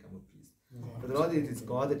want to become a priest. But rather it is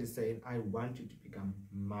God that is saying, I want you to become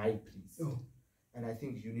my priest. And I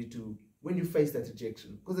think you need to, when you face that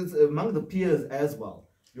rejection, because it's among the peers as well.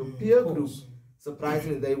 Your peer group,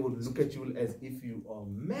 surprisingly, they would look at you as if you are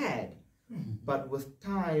mad. But with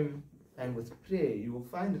time and with prayer, you will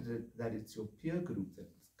find that it's your peer group that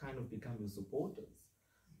kind of become your supporters.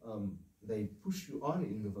 They push you on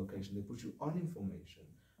in the vocation. They push you on in formation.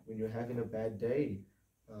 When you're having a bad day,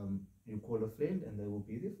 you call a friend and they will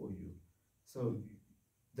be there for you. So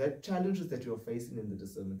that challenges that you're facing in the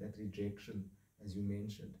discernment, that rejection, as you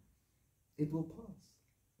mentioned, it will pass.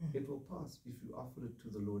 It will pass if you offer it to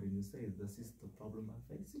the Lord and you say, this is the problem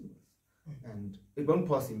I'm facing with. And it won't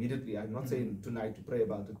pass immediately. I'm not saying tonight to pray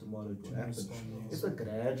about it, tomorrow it will happen. It's a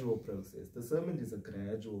gradual process. Discernment is a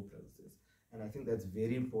gradual process. And I think that's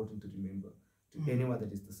very important to remember to anyone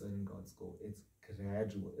that is discerning God's call. It's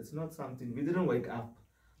gradual. It's not something, we didn't wake up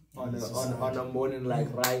on a morning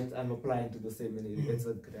like, right, I'm applying to the seminary. It's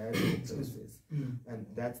a gradual process. And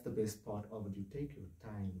that's the best part of it. You take your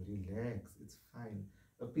time, relax, it's fine.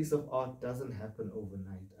 A piece of art doesn't happen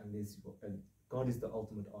overnight unless you, and God is the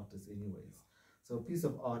ultimate artist anyways. So a piece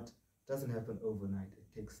of art doesn't happen overnight.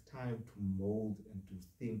 It takes time to mold and to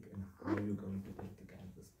think and how you're going to paint the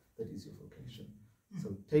canvas. That is your vocation.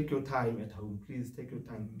 So take your time at home. Please take your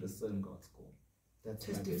time to discern God's call. That's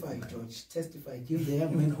testify, George. Testify. Give the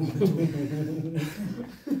young man hope.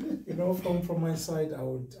 You know, from my side, I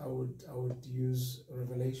would use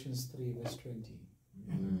Revelations 3 verse 20.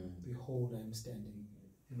 Behold, I am standing,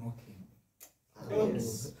 knocking.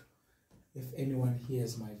 Yes. If anyone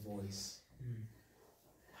hears my voice,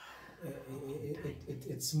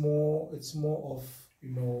 it's more of,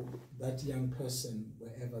 you know, that young person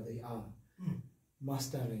wherever they are,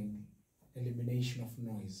 mastering elimination of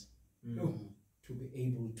noise, to be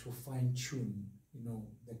able to fine tune, you know,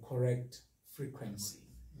 the correct frequency,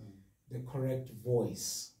 the correct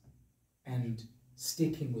voice, and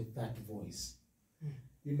sticking with that voice.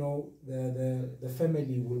 You know, the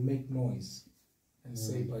family will make noise and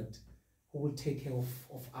say, but who will take care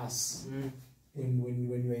of us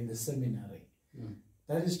when you're in the seminary?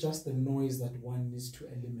 That is just the noise that one needs to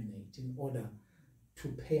eliminate in order to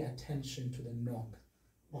pay attention to the knock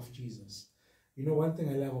of Jesus. You know, one thing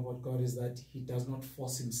I love about God is that he does not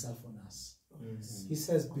force himself on us. He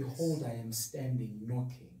says, behold, I am standing,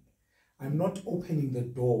 knocking. I'm not opening the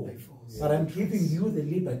door, but I'm giving you the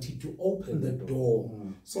liberty to open the door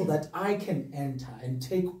so that I can enter and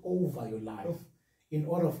take over your life in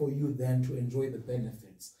order for you then to enjoy the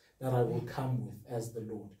benefits that I will come with as the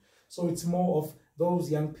Lord. So it's more of those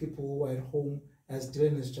young people who are at home, as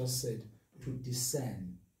Dylan has just said, to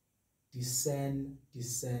discern. Discern,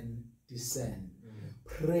 discern, discern.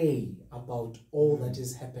 Pray about all that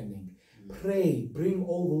is happening. Pray, bring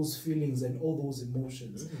all those feelings and all those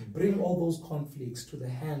emotions, bring all those conflicts to the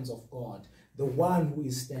hands of God, the one who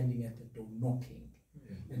is standing at the door knocking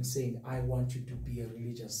and saying, I want you to be a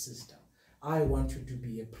religious sister. I want you to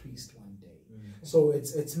be a priest one day. So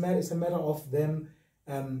it's a matter of them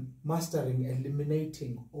mastering,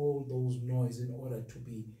 eliminating all those noise in order to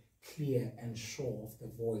be clear and sure of the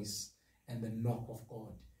voice and the knock of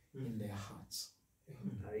God in their hearts.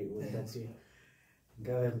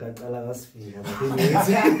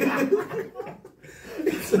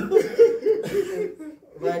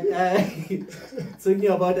 But talking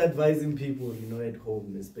about advising people, you know, at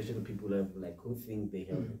home, especially people who think they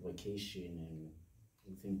have a vocation and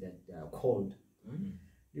who think that they are called.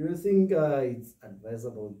 Do you think it's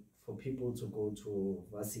advisable for people to go to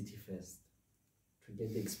varsity first to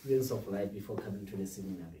get the experience of life before coming to the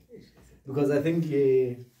seminary. Because I think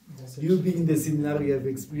you being in the seminary, you have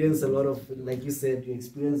experienced a lot of, like you said, you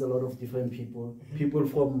experience a lot of different people. People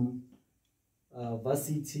from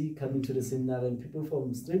varsity coming to the seminary, and people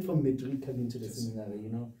from straight from Madrid coming to the seminary, you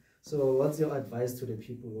know. So what's your advice to the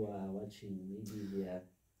people who are watching? Maybe they are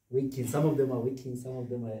working, some of them are working, some of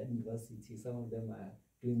them are at university, some of them are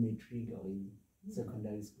doing matric or in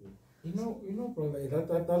secondary school. You know, brother,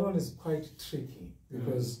 that one is quite tricky,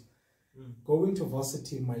 because going to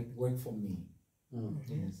varsity might work for me.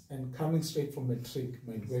 Yes. And coming straight from matric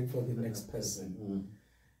might work for the next person.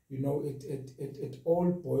 You know, it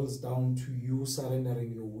all boils down to you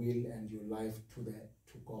surrendering your will and your life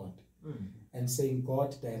to God, and saying,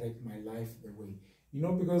 God, direct my life the way. You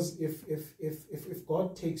know, because if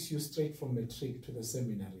God takes you straight from matric to the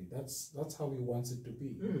seminary, that's how He wants it to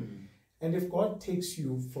be. And if God takes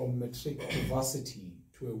you from matric to varsity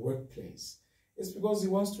to a workplace, it's because He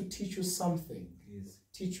wants to teach you something,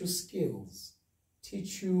 teach you skills,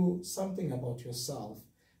 teach you something about yourself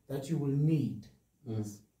that you will need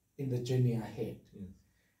in the journey ahead.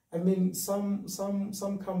 I mean, some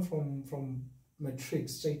come from matric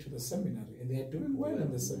straight to the seminary, and they are doing well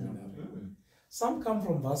in the seminary. Some come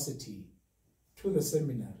from varsity to the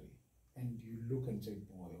seminary, and you look and say,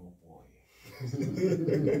 boy, oh boy,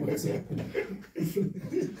 what's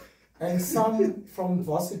happening? And some from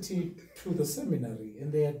varsity to the seminary,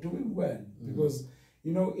 and they are doing well, because,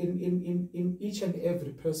 you know, in each and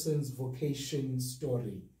every person's vocation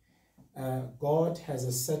story, God has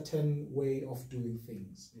a certain way of doing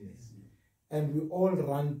things. And we all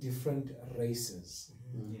run different races.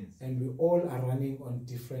 And we all are running on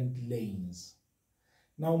different lanes.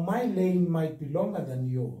 Now, my lane might be longer than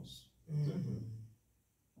yours.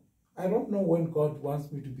 I don't know when God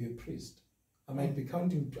wants me to be a priest. I might be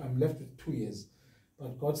counting, I'm left with 2 years,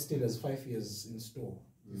 but God still has 5 years in store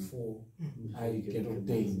before I get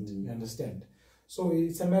ordained. You understand? So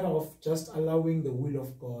it's a matter of just allowing the will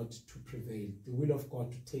of God to prevail, the will of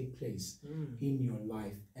God to take place in your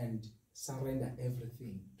life, and surrender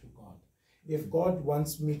everything to God. If God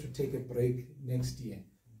wants me to take a break next year,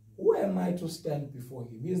 who am I to stand before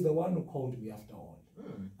Him? He is the one who called me after all.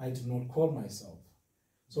 I did not call myself.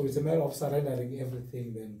 So it's a matter of surrendering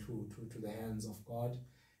everything then to the hands of God.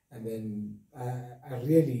 And then I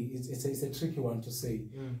really, it's a tricky one to say.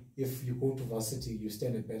 If you go to varsity, you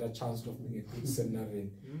stand a better chance of being a good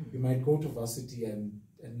seminarian. You might go to varsity and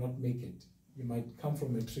not make it. You might come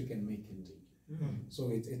from a trick and make it.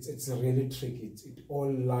 So it's really tricky. It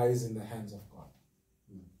all lies in the hands of God.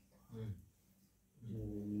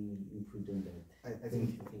 I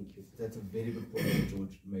think that's a very good point that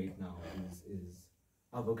George made now, is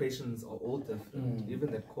our vocations are all different.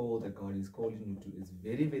 Even the call that God is calling you to is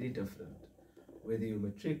very, very different. Whether you're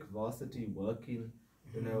matric, varsity, working,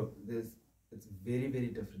 you know, it's very, very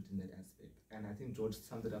different in that aspect. And I think George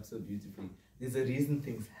summed it up so beautifully. There's a reason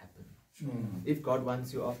things happen. If God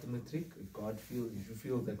wants you after matric, if you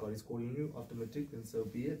feel that God is calling you after matric, then so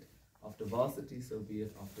be it. After varsity, so be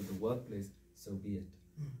it. After the workplace, so be it.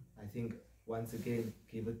 I think, once again,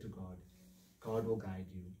 give it to God. God will guide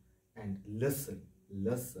you. And listen.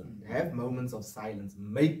 Have moments of silence.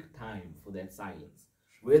 Make time for that silence.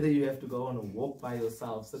 Whether you have to go on a walk by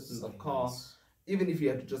yourself, sit in the car, even if you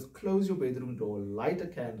have to just close your bedroom door, light a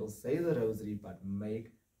candle, say the rosary, but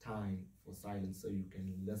make time for silence so you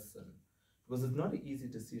can listen. Because it's not an easy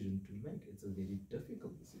decision to make. It's a very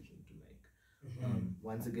difficult decision to make.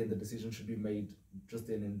 Once again, the decision should be made just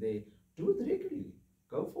then and there. Do it regularly.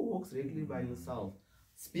 Go for walks regularly by yourself.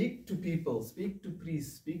 Speak to people, speak to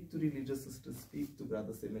priests, speak to religious sisters, speak to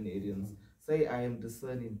brother seminarians. Say, I am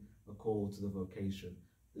discerning a call to the vocation.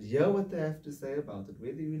 Hear what they have to say about it,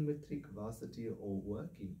 whether you're in matric, varsity, or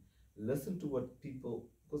working. Listen to what people,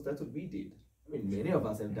 because that's what we did. I mean, many of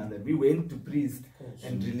us have done that. We went to priests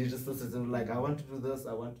and religious sisters and were like, I want to do this,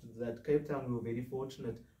 I want to do that. Cape Town, we were very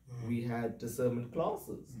fortunate. We had discernment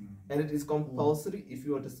classes. And it is compulsory, if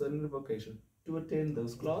you are discerning a vocation, to attend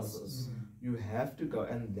those classes. You have to go,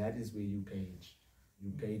 and that is where you gauge.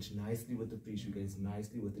 You gauge nicely with the priest, you gauge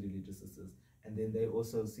nicely with the religious sisters, and then they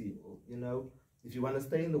also see, you know, if you want to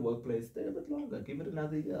stay in the workplace, stay a bit longer, give it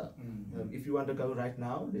another year. If you want to go right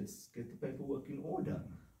now, let's get the paperwork in order.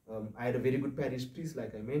 I had a very good parish priest,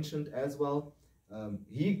 like I mentioned as well.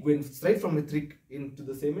 He went straight from matric into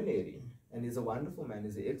the seminary, and he's a wonderful man,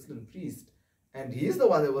 he's an excellent priest. And he's the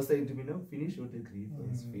one that was saying to me, no, finish your degree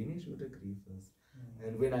first, finish your degree first.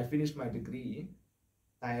 And when I finished my degree,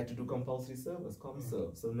 I had to do compulsory service,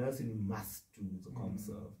 ComServe. So nursing, you must do the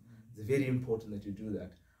ComServe. It's very important that you do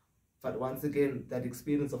that. But once again, that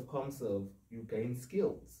experience of ComServe, you gain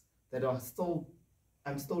skills that are still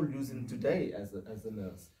I'm still using today as a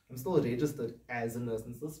nurse. I'm still registered as a nurse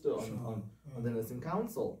and sister on the nursing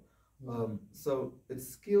council. So it's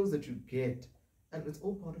skills that you get, and it's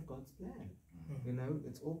all part of God's plan. You know,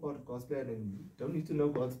 it's all part of God's plan, and you don't need to know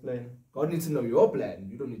God's plan. God needs to know your plan.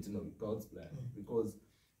 You don't need to know God's plan, because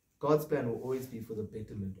God's plan will always be for the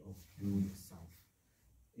betterment of you yourself.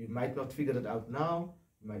 You might not figure it out now,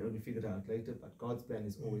 you might only figure it out later, but God's plan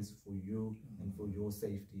is always for you and for your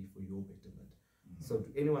safety, for your betterment. So to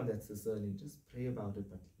anyone that's discerning, just pray about it,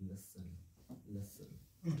 but listen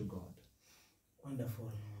to God. Wonderful,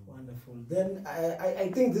 wonderful. Then I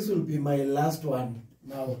think this will be my last one.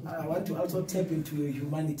 Now, I want to also tap into your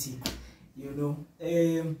humanity, you know.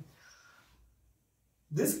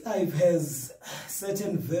 This life has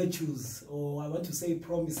certain virtues, or I want to say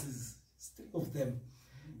promises, 3 of them,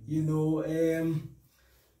 you know,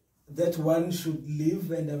 that one should live,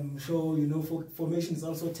 and I'm sure, you know, formation is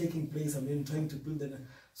also taking place. I mean, trying to build it.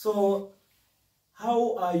 So,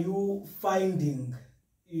 how are you finding,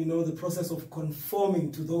 you know, the process of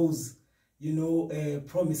conforming to those, you know,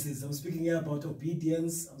 promises? I'm speaking here about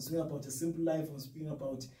obedience. I'm speaking about a simple life. I'm speaking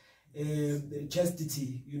about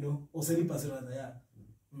chastity, you know, or celibacy rather, yeah.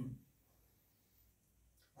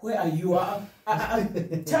 Where are you?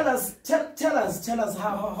 Tell us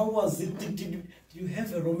how was it? Did you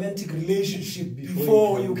have a romantic relationship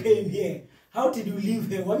before you came here? How did you leave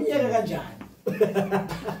here?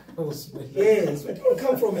 Yes, we don't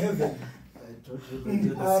come from heaven.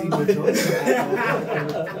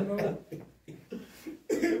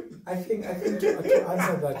 I think to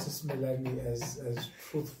answer that, Smelani, as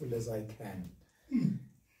truthful as I can.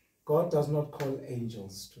 God does not call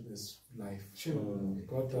angels to this life. Sure.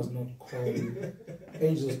 God does not call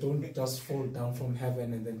angels. Don't just fall down from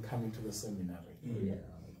heaven and then come into the seminary. Yeah.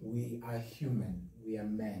 We are human. We are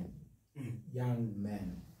men, young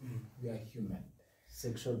men. We are human.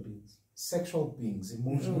 Sexual beings. Sexual beings,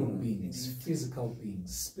 emotional beings, physical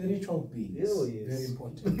beings, spiritual beings. Oh, yes. Very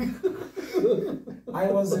important.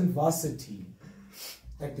 I was in varsity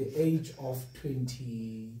at the age of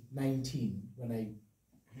 19 when I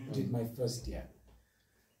did my first year.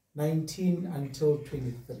 19 until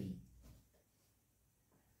 23.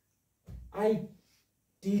 I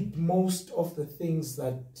did most of the things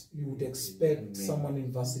that you would expect someone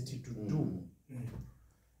in varsity to do.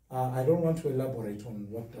 I don't want to elaborate on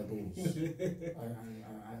what are those.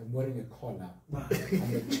 I'm wearing a collar.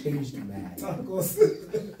 I'm a changed man. Of course.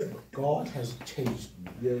 God has changed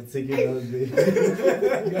me. Yeah, take it out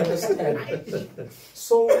there. You understand?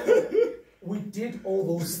 So we did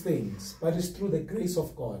all those things, but it's through the grace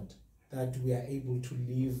of God that we are able to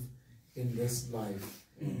live in this life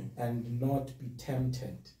and not be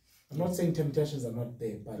tempted. I'm not saying temptations are not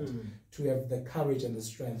there, but to have the courage and the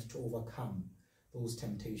strength to overcome those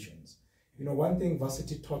temptations. You know, one thing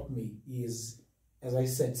varsity taught me is, as I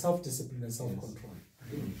said, self-discipline and self-control.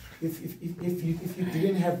 If you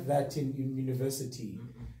didn't have that in university,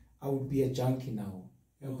 I would be a junkie now.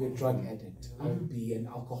 I would be a drug addict. I would be an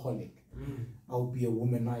alcoholic. I would be a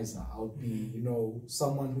womanizer. I would be, you know,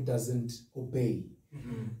 someone who doesn't obey.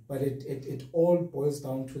 But it all boils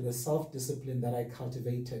down to the self-discipline that I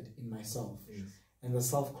cultivated in myself and the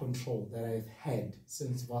self-control that I've had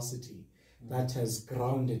since varsity that has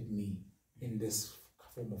grounded me in this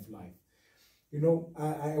form of life. You know,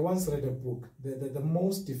 I once read a book, the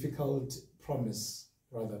most difficult promise,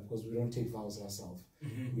 rather, because we don't take vows ourselves,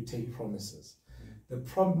 we take promises. The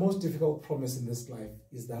most difficult promise in this life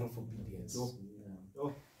is that of obedience.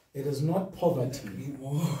 It is not poverty,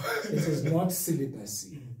 it is not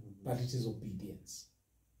celibacy, but it is obedience.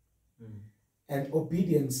 And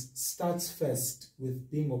obedience starts first with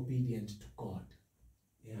being obedient to God.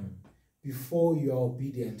 Before you are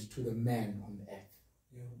obedient to the man on earth.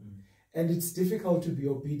 And it's difficult to be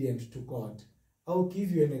obedient to God. I'll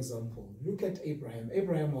give you an example. Look at Abraham.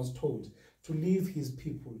 Abraham was told to leave his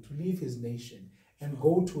people, to leave his nation, and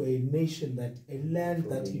go to a nation, a land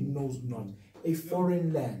that he knows not, a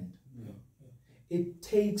foreign land. It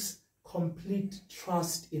takes complete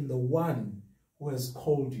trust in the one who has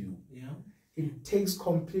called you. It takes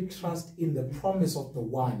complete trust in the promise of the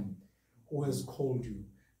one who has called you,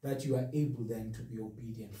 that you are able then to be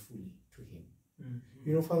obedient fully to him.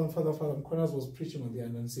 You know, Father Mkonas was preaching on the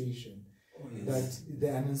Annunciation, that the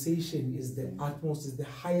Annunciation is the utmost, is the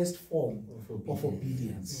highest form of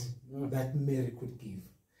obedience that Mary could give.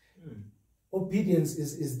 Obedience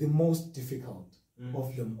is the most difficult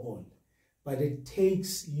of them all, but it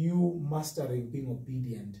takes you mastering being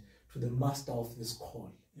obedient to the master of this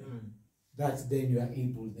call, that then you are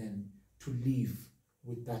able then to live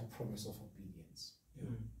with that promise of obedience.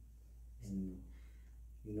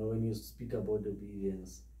 you know, when you speak about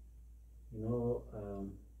obedience, you know,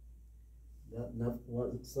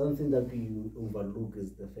 something that we overlook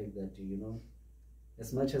is the fact that, you know,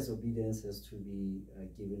 as much as obedience has to be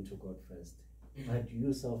given to God first, but you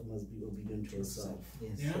yourself must be obedient to yourself.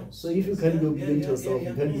 Yes. Yeah. So if you can't be obedient to yourself,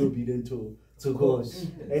 you can't be obedient to God.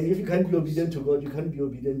 And if you can't be obedient to God, you can't be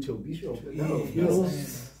obedient to a bishop. No, You know?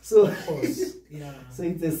 So, Yeah. so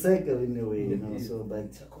it's a cycle in a way, you know. Indeed. So, but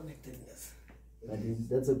It's a connectedness.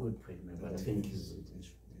 that's a good point, my brother. Thank you.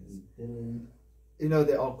 You know,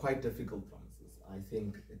 they are quite difficult promises. I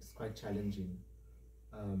think it's quite challenging.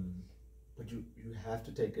 But you have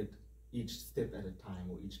to take it each step at a time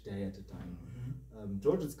or each day at a time.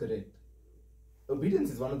 George is correct.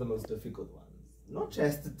 Obedience is one of the most difficult ones. Not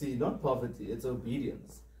chastity, not poverty, it's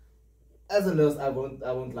obedience. As a nurse, I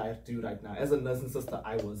won't lie to you right now. As a nursing sister,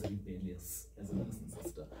 I was rebellious as a nursing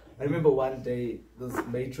sister. I remember one day this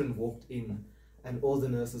matron walked in and all the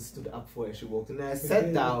nurses stood up for her. She walked in and I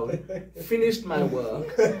sat down, finished my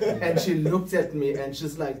work, and she looked at me and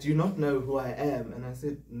she's like, "Do you not know who I am?" And I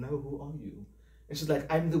said, "No, who are you?" And she's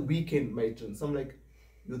like, "I'm the weekend matron." So I'm like,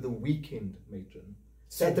 "You're the weekend matron?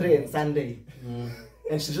 Saturday and Sunday?"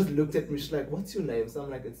 And she just looked at me, she's like, "What's your name?" So I'm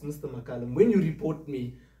like, "It's Mr. McCallum. When you report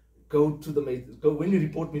me, when you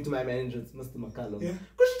report me to my manager, it's Mr. McCallum."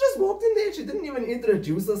 Because she just walked in there, she didn't even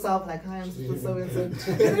introduce herself, like, "Hi, I'm Sister So-and-so."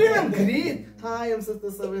 She didn't even greet, "Hi, I'm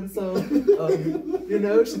Sister So-and-so." You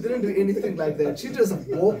know, she didn't do anything like that. She just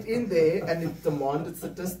walked in there and it demanded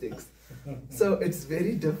statistics. So it's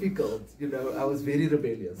very difficult, you know. I was very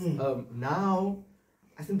rebellious. Now,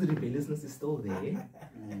 I think the rebelliousness is still there.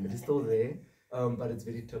 It is still there. But it's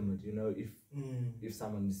very timid, you know. If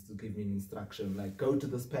someone is to give me an instruction, like, "Go to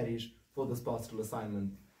this parish for this pastoral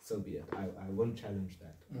assignment," so be it. I won't challenge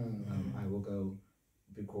that. I will go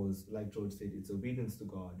because, like George said, it's obedience to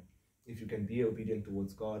God. If you can be obedient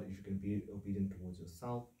towards God, if you can be obedient towards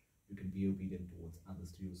yourself, you can be obedient towards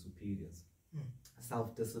others, to your superiors.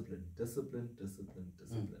 Self-discipline, discipline.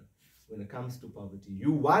 When it comes to poverty,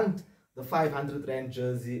 you want the 500 Rand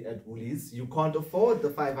jersey at Woolies, you can't afford the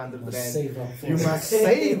 500 Rand. You must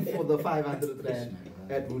save for the 500 Rand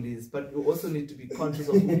at Woolies. But you also need to be conscious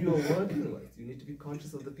of who you're working with. You need to be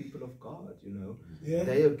conscious of the people of God, you know.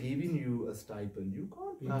 They are giving you a stipend. You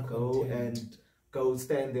can't go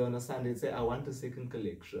stand there on a Sunday and say, "I want a second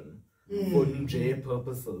collection for NJ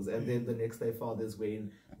purposes." And then the next day, Father's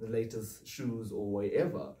wearing the latest shoes or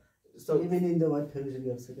whatever. So even in the white parish, you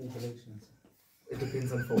have second collections. It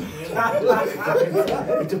depends on for what.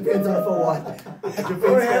 It depends on for what. It depends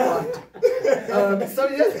for what. So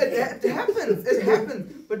yes, it happens. It happens.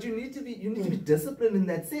 But you need to be disciplined in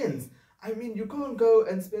that sense. I mean, you can't go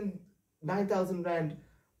and spend 9,000 Rand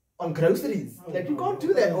on groceries. Like, you can't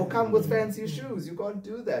do that. Or come with fancy shoes. You can't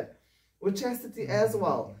do that. With chastity as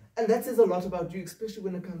well. And that says a lot about you, especially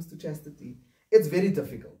when it comes to chastity. It's very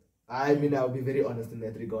difficult. I mean, I'll be very honest in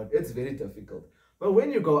that regard. It's very difficult. But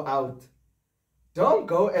when you go out, don't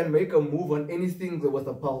go and make a move on anything with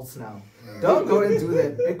a pulse now. Don't go and do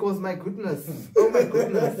that, because my goodness, oh my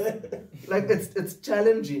goodness, like it's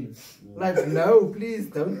challenging. Like, no, please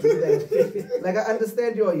don't do that. Like, I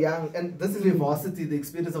understand you're young, and this is where varsity, the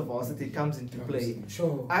experience of varsity comes into play.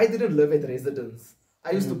 Sure. I didn't live at residence.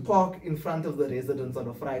 I used to park in front of the residence on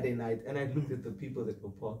a Friday night, and I looked at the people that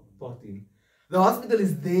were partying. The hospital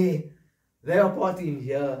is there. They are partying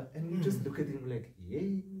here, and you just look at them like,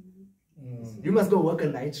 yay. You must go work a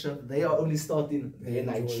night shift. They are only starting their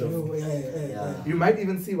night shift. You might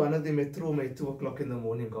even see one of them at 2 o'clock in the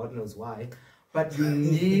morning, God knows why. But you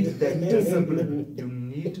need that discipline. You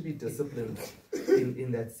need to be disciplined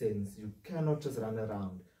in that sense. You cannot just run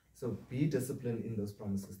around. So be disciplined in those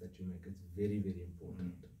promises that you make. It's very, very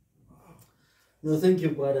important. No, thank you,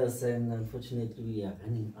 brothers. And unfortunately, we are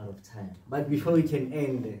running out of time. But before we can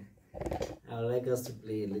end, I would like us to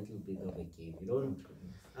play a little bit of a game.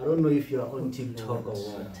 I don't know if you're on TikTok or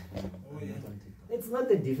what. It's not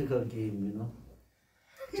a difficult game, you know.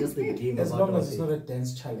 Just a game. As long as it's not a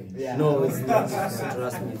dance challenge. Yeah. No, it's not.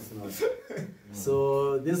 Trust me, it's not.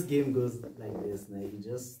 So this game goes like this. Now you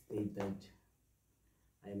just state that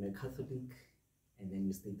I'm a Catholic, and then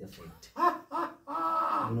you state the fact.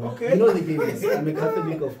 You know, okay. You know the game is I'm a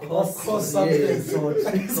Catholic, of course. Of course, something. Yeah, so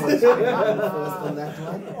first on that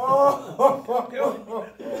one.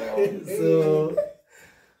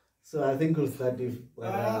 So I think we'll start with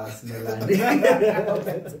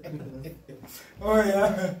Oh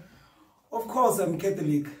yeah. Of course, I'm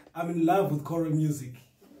Catholic. I'm in love with choral music.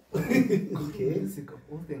 Okay. Music of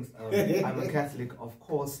all things. I'm a Catholic. Of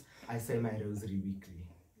course, I say my rosary weekly.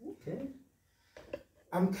 Okay.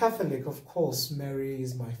 I'm Catholic, of course. Mary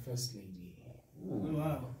is my first lady.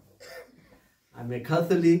 Wow. I'm a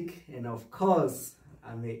Catholic, and of course,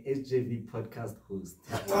 I'm a SJV podcast host.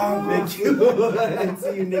 Wow. Thank you, and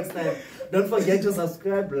see you next time. Don't forget to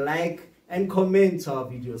subscribe, like, and comment to our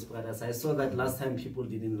videos, brothers. I saw that last time people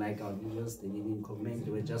didn't like our videos, they didn't comment,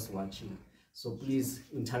 they were just watching. So please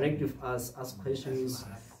interact with us, ask questions,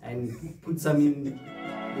 and put some in,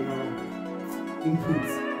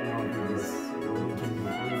 inputs in our videos. So we can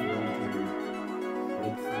improve and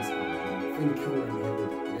make things happen. Thank you, and have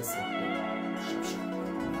a blessed day.